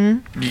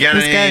 Mm-hmm. You got It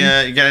was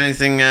good. You got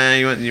anything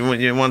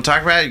you want to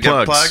talk about? You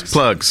got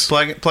Plugs.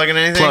 Plugging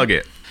anything? Plug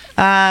it.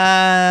 Did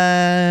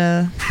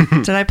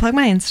I plug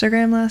my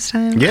Instagram last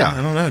time? I Yeah.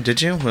 don't know.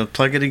 Did you? We'll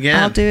plug it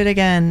again. I'll do it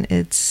again.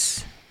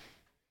 It's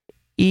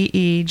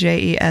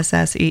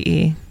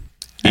EEJESSEE.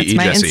 That's EE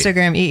my Jessie.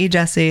 Instagram, EE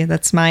Jessie.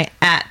 That's my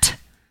 @.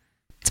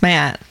 It's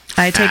my @.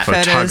 I take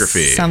photos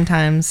Photography.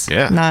 sometimes.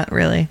 Yeah. Not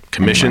really.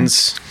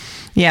 Commissions. anymore.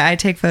 Yeah, I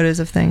take photos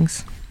of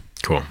things.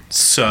 Cool.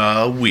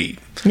 Sweet.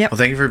 Yep. Well,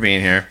 thank you for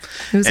being here.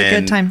 It was a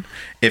good time.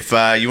 If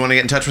you want to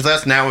get in touch with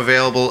us, now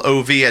available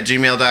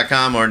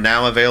ov@gmail.com or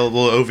now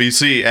available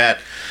ovc at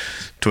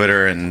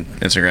Twitter and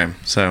Instagram.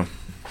 So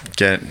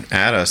get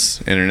at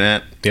us,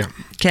 internet. Yeah.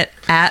 Get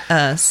at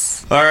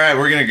us. All right,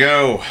 we're going to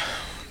go.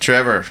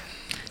 Trevor.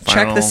 Truck the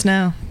final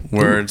snow.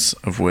 Words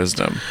of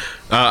wisdom.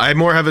 I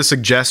more have a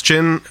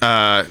suggestion.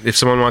 If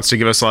someone wants to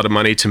give us a lot of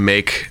money to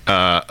make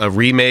a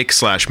remake /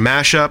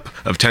 mashup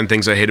of 10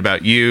 Things I Hate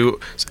About You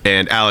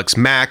and Alex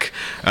Mack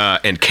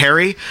and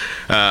Carrie,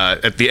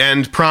 at the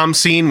end prom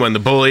scene when the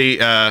bully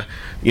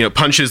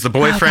punches the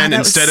boyfriend, that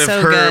was instead of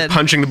so her good.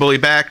 punching the bully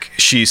back,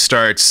 she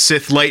starts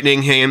Sith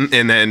lightning him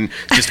and then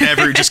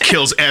just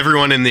kills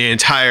everyone in the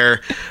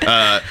entire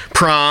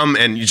prom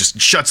and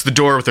just shuts the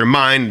door with her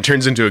mind and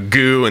turns into a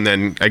goo and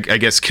then I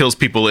guess kills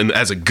people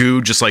as a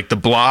goo, just like The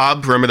Blob.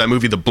 Remember that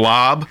movie, The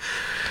Blob?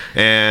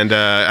 And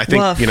I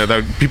think Woof.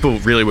 that people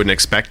really wouldn't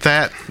expect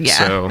that. Yeah,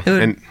 So it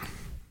would- and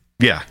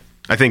yeah,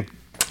 I think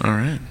All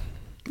right.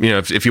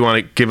 if you want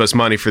to give us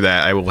money for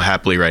that, I will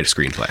happily write a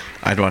screenplay.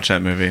 I'd watch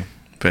that movie,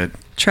 but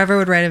Trevor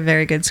would write a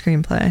very good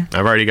screenplay.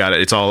 I've already got it.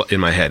 It's all in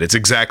my head. It's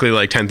exactly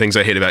like 10 Things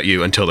I Hate About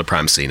You until the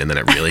prom scene, and then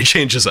it really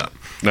changes up.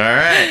 all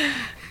right.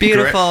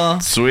 Beautiful.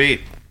 Great.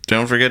 Sweet.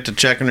 Don't forget to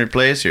check and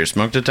replace your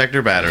smoke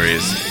detector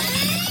batteries.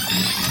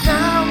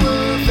 Now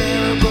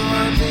available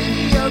on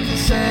video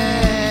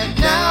cassette.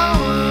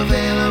 Now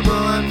available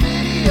on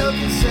video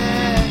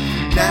cassette.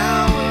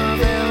 Now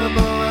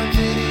available on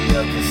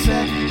video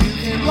cassette. You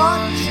can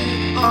watch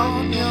it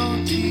on your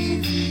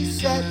TV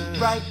set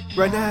right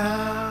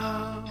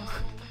now.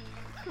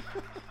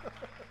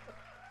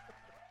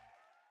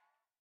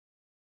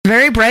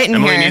 Very bright in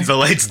Emily here. needs the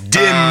lights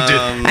dimmed.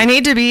 I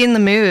need to be in the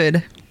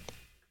mood.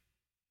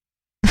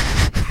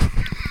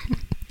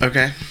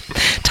 Okay.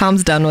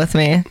 Tom's done with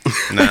me.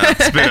 No.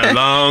 It's been a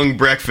long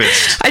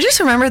breakfast. I just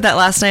remembered that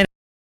last night